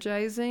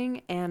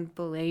apologizing and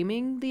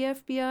blaming the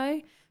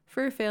FBI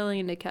for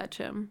failing to catch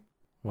him.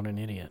 What an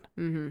idiot.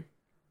 Mm-hmm.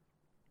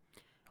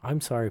 I'm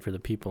sorry for the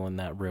people in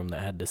that room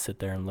that had to sit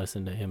there and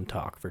listen to him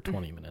talk for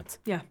 20 minutes.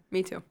 Yeah,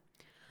 me too.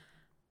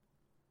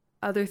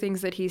 Other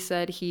things that he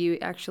said,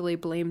 he actually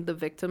blamed the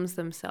victims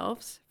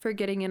themselves for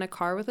getting in a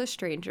car with a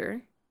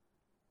stranger.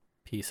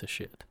 Piece of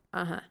shit.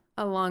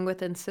 Along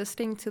with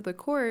insisting to the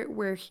court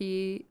where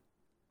he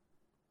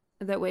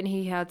that when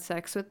he had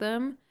sex with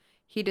them,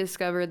 he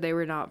discovered they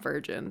were not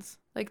virgins.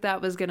 Like,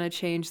 that was gonna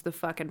change the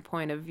fucking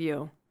point of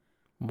view.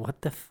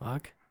 What the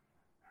fuck?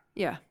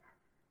 Yeah.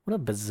 What a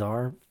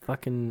bizarre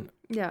fucking...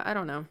 Yeah, I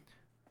don't know.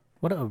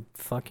 What a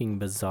fucking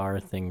bizarre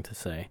thing to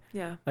say.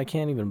 Yeah. I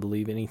can't even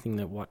believe anything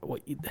that...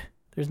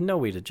 There's no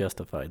way to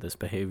justify this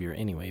behavior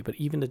anyway, but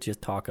even to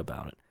just talk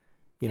about it,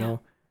 you know?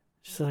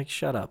 Just like,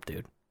 shut up,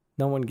 dude.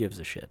 No one gives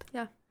a shit.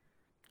 Yeah.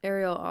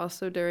 Ariel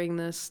also, during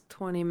this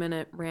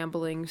 20-minute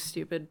rambling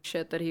stupid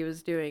shit that he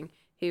was doing,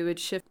 he would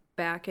shift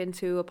back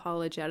into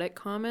apologetic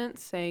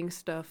comments, saying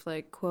stuff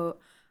like, quote,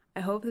 "I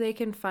hope they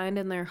can find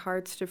in their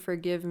hearts to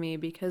forgive me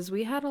because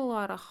we had a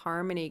lot of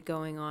harmony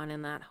going on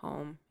in that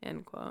home,"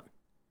 end quote.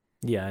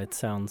 Yeah, it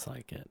sounds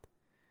like it.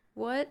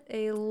 What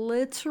a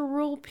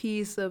literal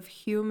piece of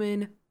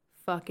human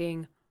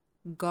fucking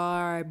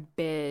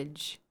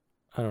garbage.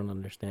 I don't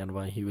understand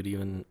why he would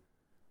even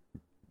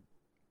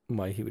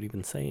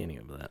say any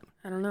of that.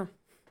 I don't know.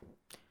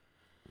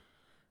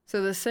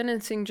 So the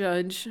sentencing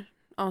judge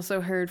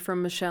also heard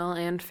from Michelle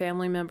and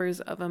family members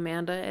of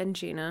Amanda and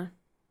Gina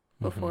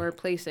before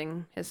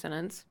placing his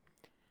sentence.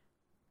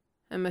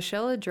 And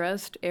Michelle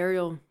addressed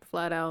Ariel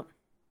flat out.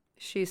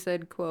 She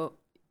said, quote,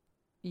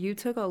 "You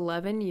took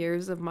 11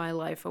 years of my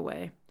life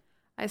away.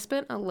 I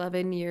spent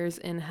 11 years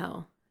in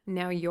hell.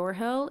 Now your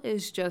hell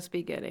is just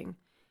beginning.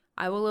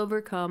 I will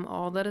overcome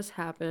all that has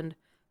happened,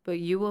 but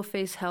you will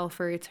face hell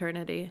for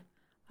eternity.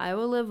 I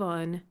will live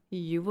on.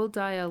 You will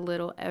die a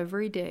little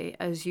every day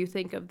as you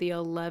think of the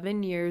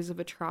 11 years of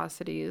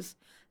atrocities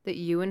that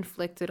you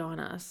inflicted on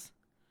us.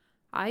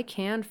 I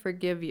can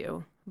forgive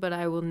you, but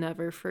I will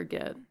never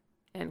forget,"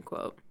 end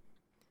quote.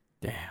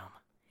 Damn.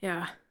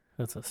 Yeah.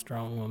 That's a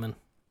strong woman.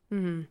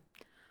 Mm-hmm.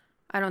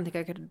 I don't think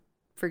I could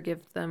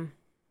forgive them.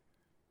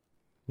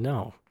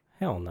 No.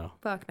 Hell no.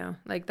 Fuck no.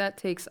 Like, that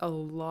takes a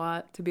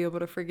lot to be able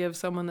to forgive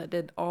someone that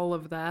did all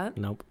of that.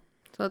 Nope.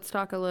 So let's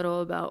talk a little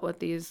about what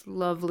these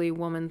lovely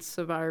woman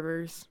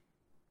survivors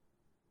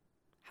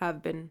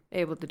have been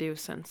able to do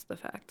since the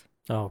fact.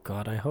 Oh,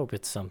 God, I hope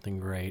it's something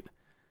great.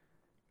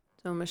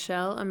 So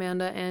Michelle,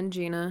 Amanda, and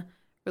Gina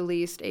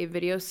released a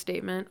video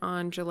statement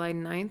on July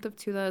 9th of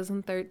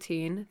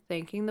 2013,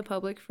 thanking the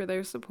public for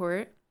their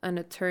support. An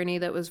attorney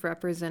that was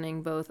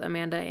representing both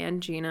Amanda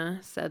and Gina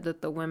said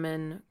that the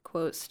women,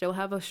 quote, "still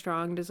have a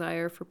strong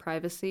desire for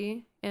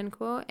privacy," end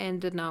quote, and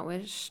did not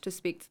wish to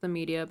speak to the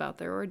media about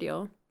their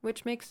ordeal,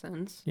 which makes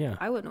sense. Yeah.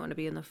 I wouldn't want to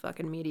be in the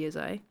fucking media's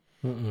eye.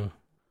 Mm-mm.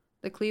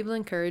 The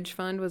Cleveland Courage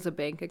Fund was a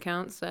bank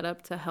account set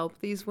up to help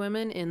these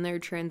women in their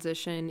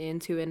transition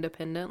into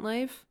independent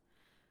life,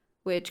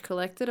 which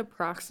collected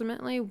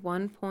approximately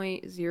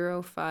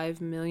 $1.05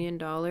 million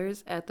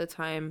at the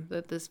time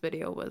that this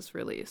video was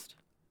released.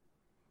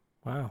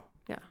 Wow.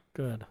 Yeah.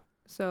 Good.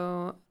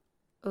 So,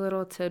 a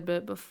little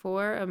tidbit: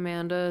 before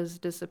Amanda's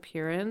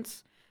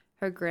disappearance,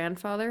 her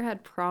grandfather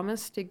had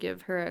promised to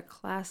give her a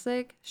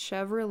classic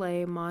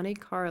Chevrolet Monte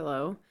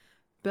Carlo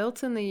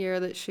built in the year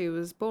that she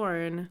was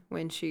born,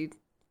 when she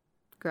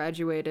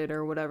graduated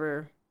or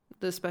whatever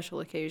the special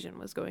occasion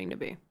was going to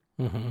be.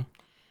 Mm-hmm.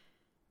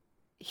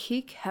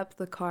 He kept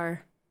the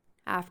car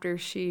after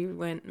she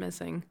went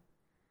missing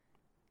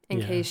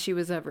in case she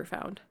was ever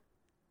found.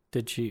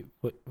 Did she?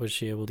 Was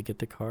she able to get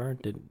the car?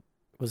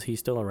 Was he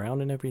still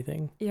around and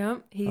everything?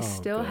 Yep, he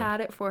still good.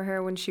 had it for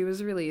her when she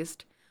was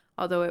released,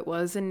 although it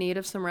was in need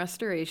of some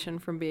restoration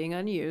from being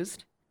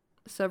unused.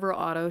 Several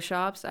auto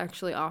shops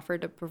actually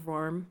offered to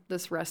perform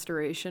this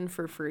restoration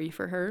for free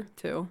for her,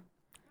 too.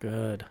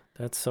 Good.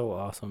 That's so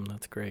awesome.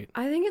 That's great.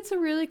 I think it's a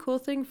really cool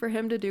thing for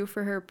him to do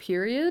for her,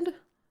 period.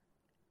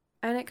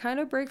 And it kind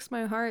of breaks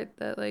my heart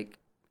that, like,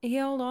 he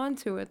held on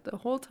to it the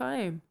whole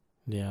time.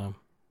 Yeah.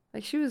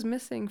 Like, she was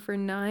missing for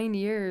 9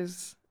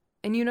 years.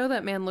 And you know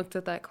that man looked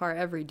at that car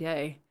every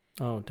day.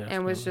 Oh, definitely.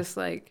 And was just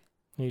like...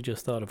 He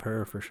just thought of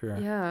her for sure.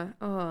 Yeah.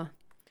 Oh.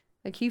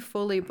 Like, he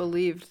fully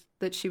believed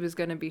that she was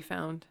going to be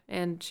found.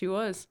 And she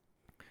was.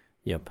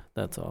 Yep.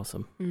 That's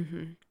awesome.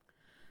 Mm-hmm.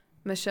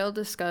 Michelle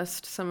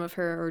discussed some of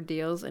her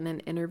ordeals in an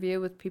interview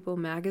with People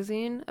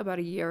magazine about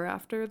a year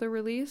after the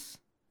release.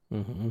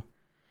 Mm-hmm.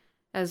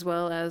 As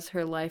well as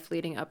her life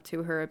leading up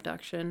to her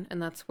abduction.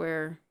 And that's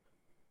where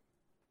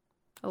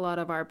a lot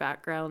of our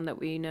background that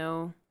we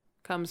know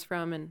comes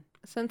from. And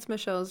since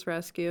Michelle's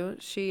rescue,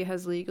 she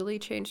has legally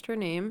changed her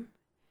name.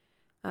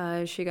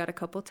 She got a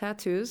couple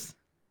tattoos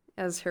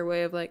as her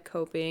way of, like,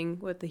 coping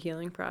with the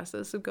healing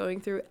process of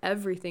going through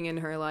everything in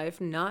her life,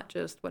 not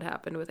just what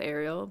happened with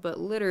Ariel, but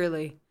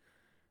literally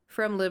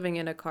from living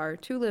in a car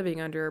to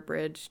living under a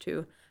bridge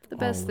to the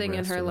best thing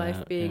in her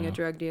life being a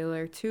drug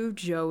dealer to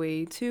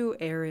Joey to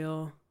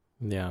Ariel.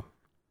 Yeah.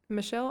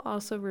 Michelle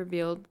also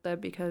revealed that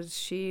because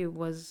she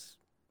was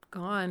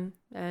gone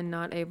and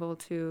not able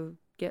to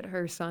get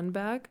her son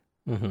back,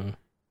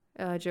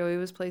 Joey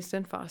was placed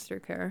in foster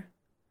care.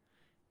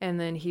 And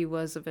then he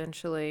was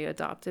eventually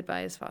adopted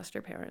by his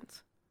foster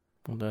parents.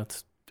 Well,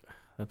 that's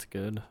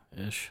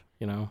good-ish,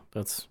 you know,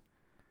 that's...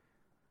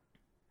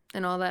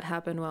 And all that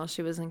happened while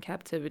she was in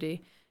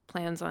captivity.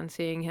 Plans on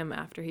seeing him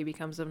after he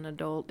becomes an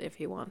adult if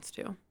he wants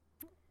to.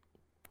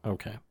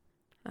 Okay.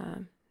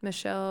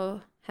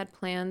 Michelle had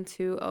planned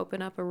to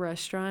open up a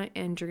restaurant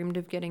and dreamed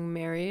of getting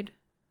married.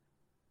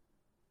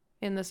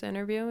 In this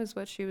interview is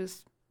what she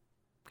was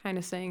kind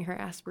of saying her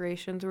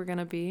aspirations were going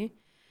to be.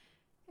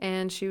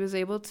 And she was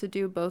able to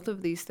do both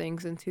of these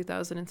things in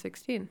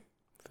 2016.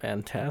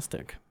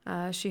 Fantastic.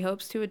 She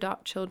hopes to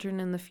adopt children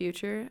in the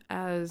future,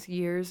 as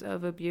years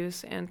of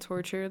abuse and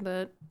torture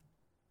that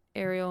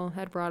Ariel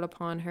had brought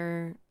upon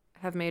her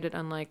have made it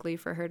unlikely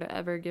for her to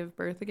ever give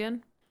birth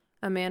again.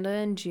 Amanda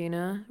and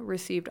Gina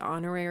received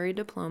honorary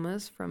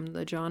diplomas from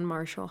the John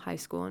Marshall High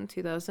School in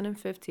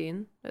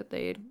 2015 that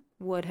they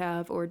would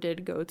have or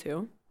did go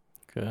to.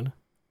 Good.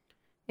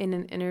 In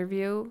an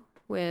interview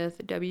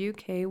with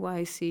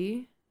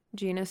WKYC,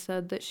 Gina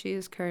said that she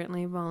is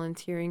currently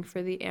volunteering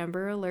for the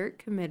Amber Alert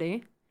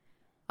Committee,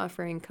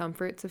 offering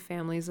comfort to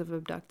families of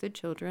abducted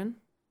children.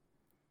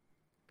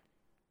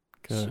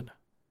 Good.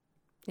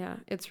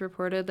 It's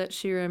reported that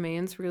she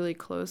remains really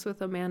close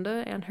with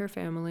Amanda and her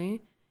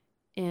family.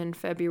 In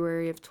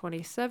February of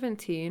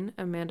 2017,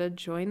 Amanda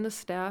joined the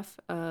staff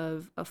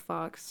of a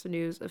Fox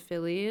News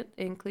affiliate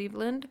in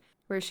Cleveland,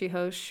 where she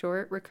hosts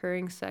short,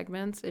 recurring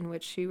segments in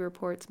which she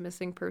reports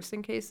missing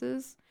person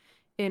cases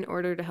in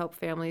order to help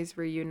families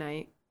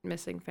reunite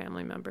missing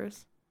family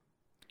members.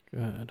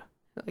 Good.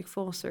 Like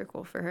full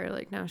circle for her.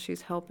 Like now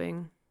she's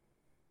helping.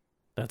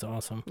 That's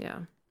awesome. Yeah.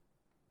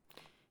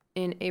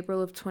 In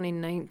April of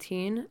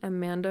 2019,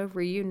 Amanda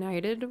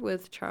reunited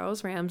with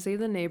Charles Ramsey,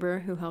 the neighbor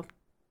who helped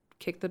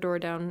kick the door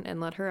down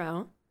and let her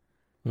out.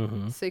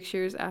 6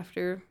 years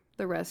after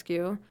the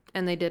rescue.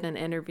 And they did an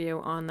interview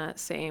on that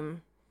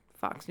same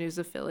Fox News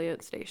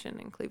affiliate station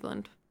in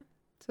Cleveland.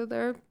 So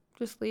they're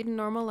just leading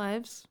normal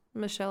lives.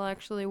 Michelle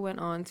actually went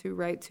on to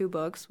write 2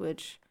 books,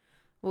 which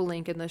we'll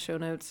link in the show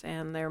notes,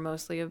 and they're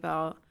mostly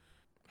about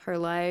her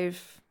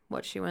life,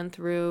 what she went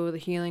through, the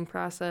healing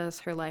process,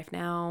 her life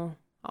now,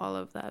 all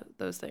of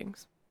those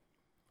things.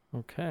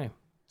 Okay.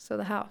 So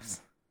the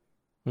house,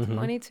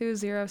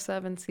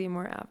 2207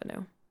 Seymour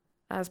Avenue.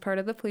 As part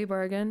of the plea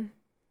bargain,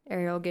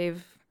 Ariel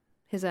gave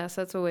his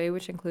assets away,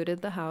 which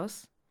included the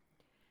house.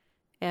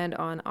 And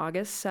on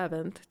August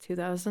 7th,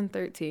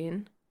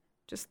 2013,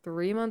 just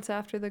 3 months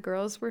after the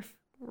girls were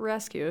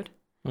rescued,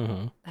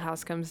 the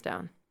house comes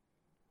down.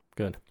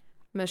 Good.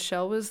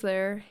 Michelle was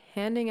there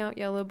handing out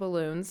yellow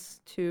balloons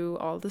to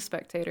all the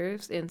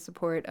spectators in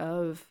support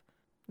of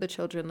the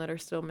children that are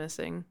still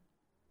missing.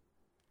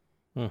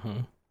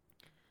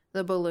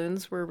 The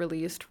balloons were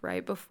released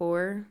right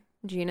before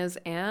Gina's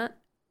aunt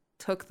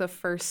took the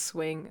first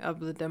swing of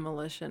the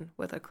demolition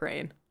with a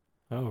crane.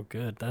 Oh,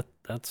 good.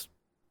 That's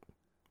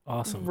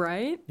awesome.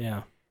 Right?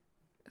 Yeah.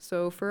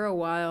 So for a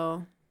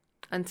while,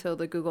 until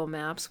the Google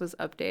Maps was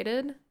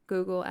updated,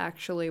 Google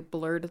actually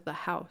blurred the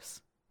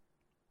house.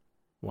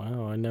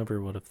 Wow, I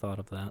never would have thought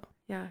of that.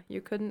 Yeah,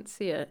 you couldn't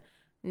see it.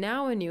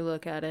 Now when you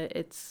look at it,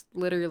 it's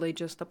literally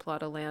just a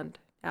plot of land.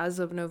 As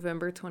of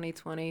November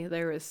 2020,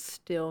 there is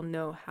still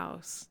no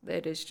house.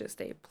 It is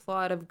just a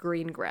plot of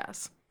green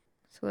grass.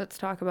 So let's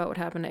talk about what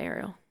happened to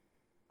Ariel.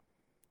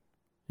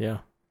 Yeah.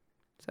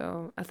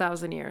 So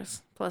 1,000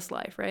 years plus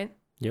life, right?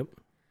 Yep.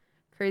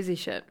 Crazy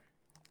shit.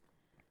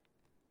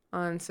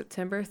 On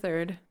September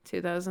 3rd,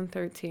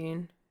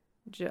 2013,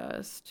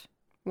 just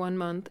 1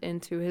 month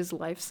into his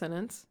life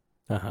sentence,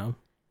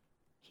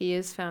 he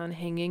is found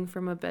hanging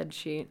from a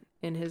bedsheet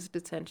in his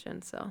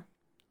detention cell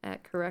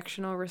at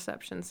Correctional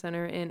Reception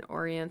Center in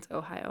Orient,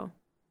 Ohio.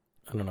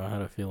 I don't know how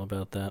to feel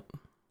about that.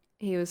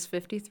 He was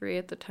 53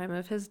 at the time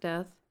of his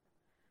death.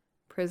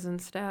 Prison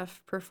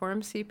staff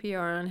performed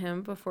CPR on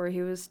him before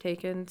he was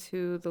taken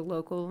to the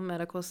local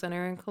medical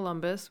center in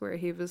Columbus, where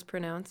he was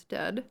pronounced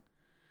dead.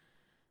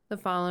 The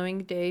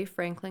following day,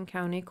 Franklin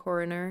County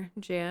Coroner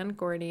Jan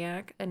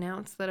Gorniak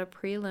announced that a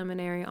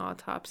preliminary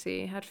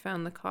autopsy had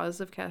found the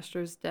cause of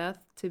Castro's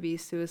death to be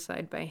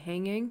suicide by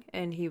hanging,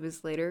 and he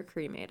was later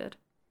cremated.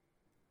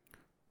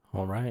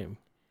 All right.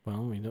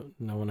 Well,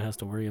 no one has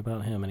to worry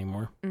about him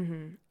anymore.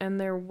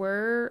 And there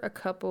were a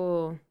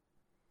couple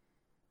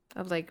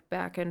of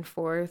back and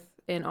forth.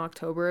 In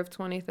October of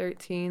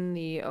 2013,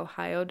 the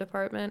Ohio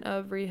Department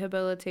of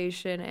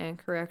Rehabilitation and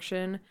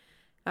Correction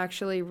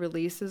actually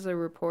releases a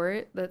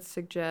report that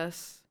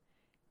suggests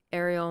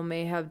Ariel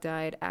may have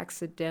died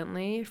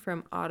accidentally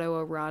from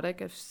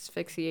autoerotic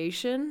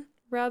asphyxiation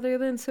rather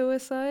than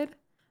suicide.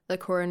 The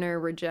coroner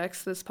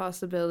rejects this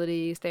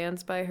possibility,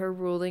 stands by her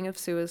ruling of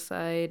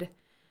suicide.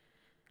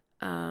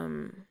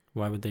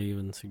 Why would they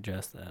even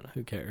suggest that?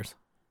 Who cares?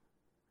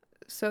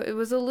 So it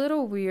was a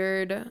little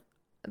weird.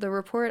 The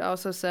report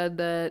also said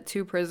that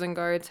 2 prison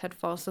guards had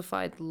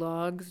falsified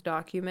logs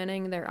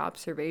documenting their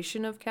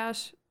observation of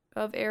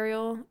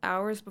Ariel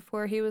hours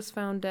before he was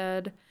found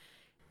dead.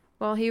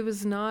 While he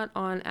was not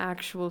on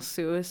actual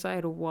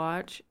suicide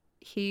watch,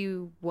 he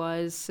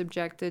was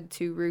subjected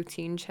to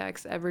routine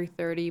checks every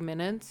 30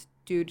 minutes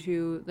due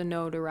to the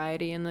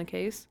notoriety in the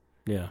case.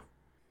 Yeah.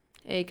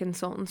 A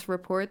consultant's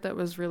report that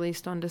was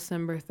released on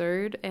December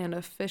 3rd and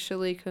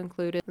officially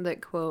concluded that,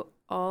 quote,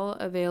 all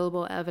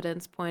available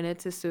evidence pointed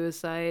to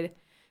suicide,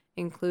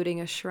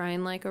 including a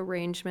shrine-like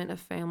arrangement of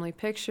family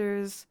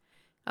pictures,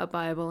 a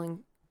Bible in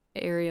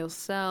Ariel's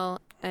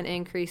cell, an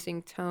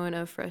increasing tone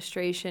of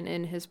frustration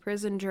in his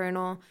prison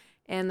journal,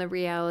 and the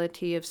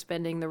reality of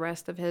spending the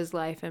rest of his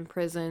life in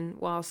prison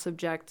while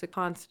subject to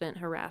constant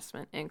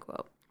harassment, end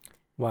quote.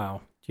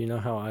 Wow. Do you know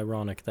how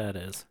ironic that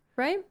is?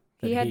 Right?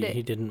 That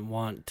he didn't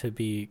want to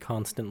be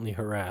constantly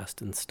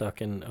harassed and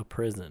stuck in a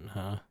prison,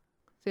 huh?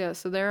 Yeah,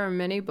 so there are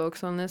many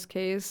books on this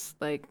case,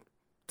 like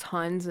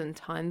tons and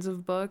tons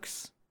of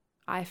books.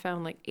 I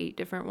found like 8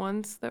 different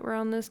ones that were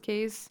on this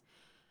case,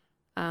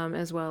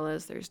 as well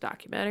as there's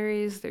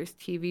documentaries, there's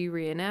TV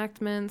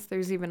reenactments,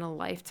 there's even a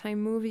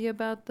Lifetime movie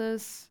about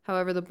this.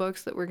 However, the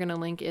books that we're going to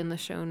link in the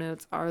show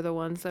notes are the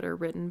ones that are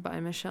written by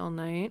Michelle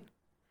Knight.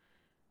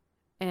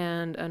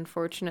 And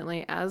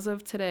unfortunately, as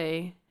of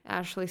today,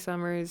 Ashley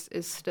Summers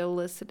is still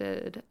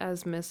listed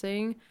as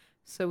missing,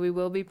 so we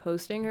will be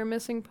posting her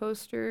missing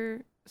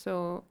poster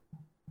so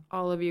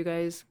all of you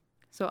guys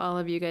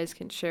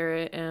can share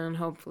it and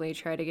hopefully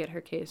try to get her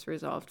case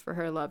resolved for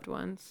her loved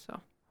ones. So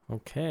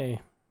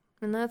okay.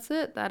 And that's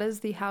it. That is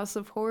the House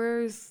of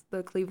Horrors,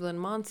 the Cleveland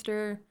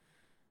Monster,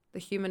 the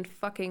Human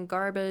Fucking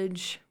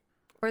Garbage,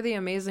 or the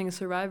Amazing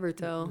Survivor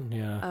Tale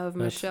of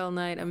Michelle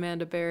Knight,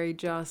 Amanda Berry,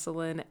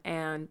 Jocelyn,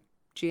 and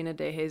Gina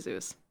De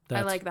Jesus.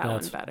 I like that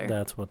one better.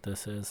 That's what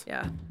this is.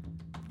 Yeah.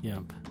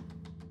 Yep.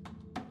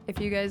 If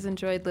you guys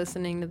enjoyed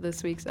listening to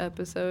this week's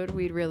episode,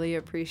 we'd really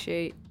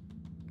appreciate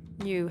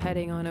you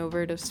heading on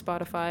over to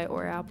Spotify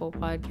or Apple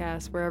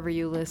Podcasts, wherever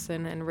you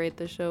listen, and rate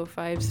the show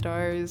 5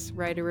 stars.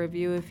 Write a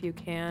review if you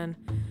can.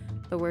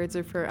 The words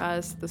are for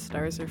us, the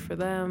stars are for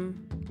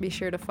them. Be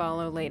sure to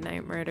follow Late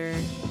Night Murder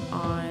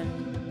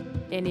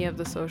on any of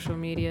the social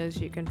medias.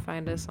 You can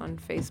find us on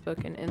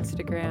Facebook and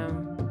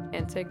Instagram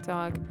and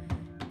TikTok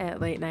at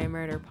Late Night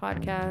Murder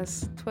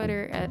Podcast,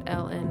 Twitter at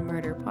LN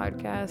Murder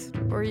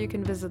Podcast, or you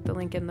can visit the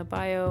link in the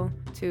bio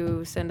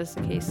to send us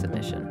a case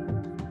submission.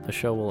 The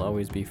show will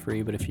always be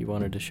free, but if you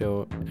wanted to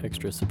show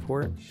extra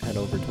support, head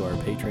over to our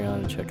Patreon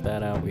and check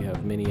that out. We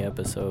have mini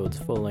episodes,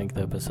 full-length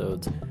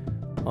episodes,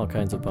 all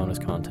kinds of bonus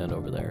content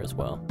over there as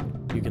well.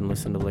 You can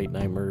listen to Late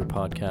Night Murder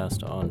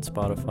Podcast on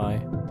Spotify,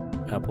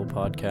 Apple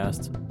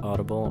Podcasts,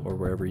 Audible, or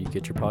wherever you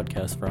get your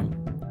podcasts from.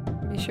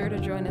 Be sure to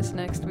join us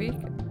next week,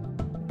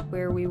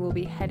 where we will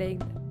be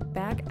heading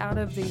back out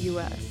of the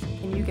U.S.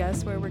 Can you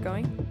guess where we're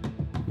going?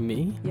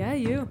 Me? Yeah,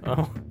 you.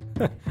 Oh,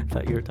 I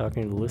thought you were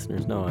talking to the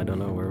listeners. No, I don't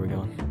know where we're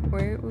going.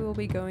 We will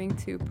be going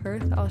to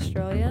Perth,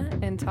 Australia,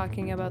 and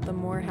talking about the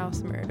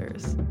Morehouse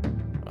murders.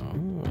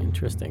 Oh,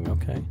 interesting.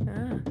 Okay.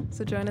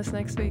 So join us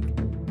next week.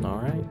 All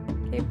right.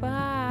 Okay, bye.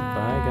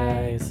 Bye,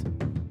 guys.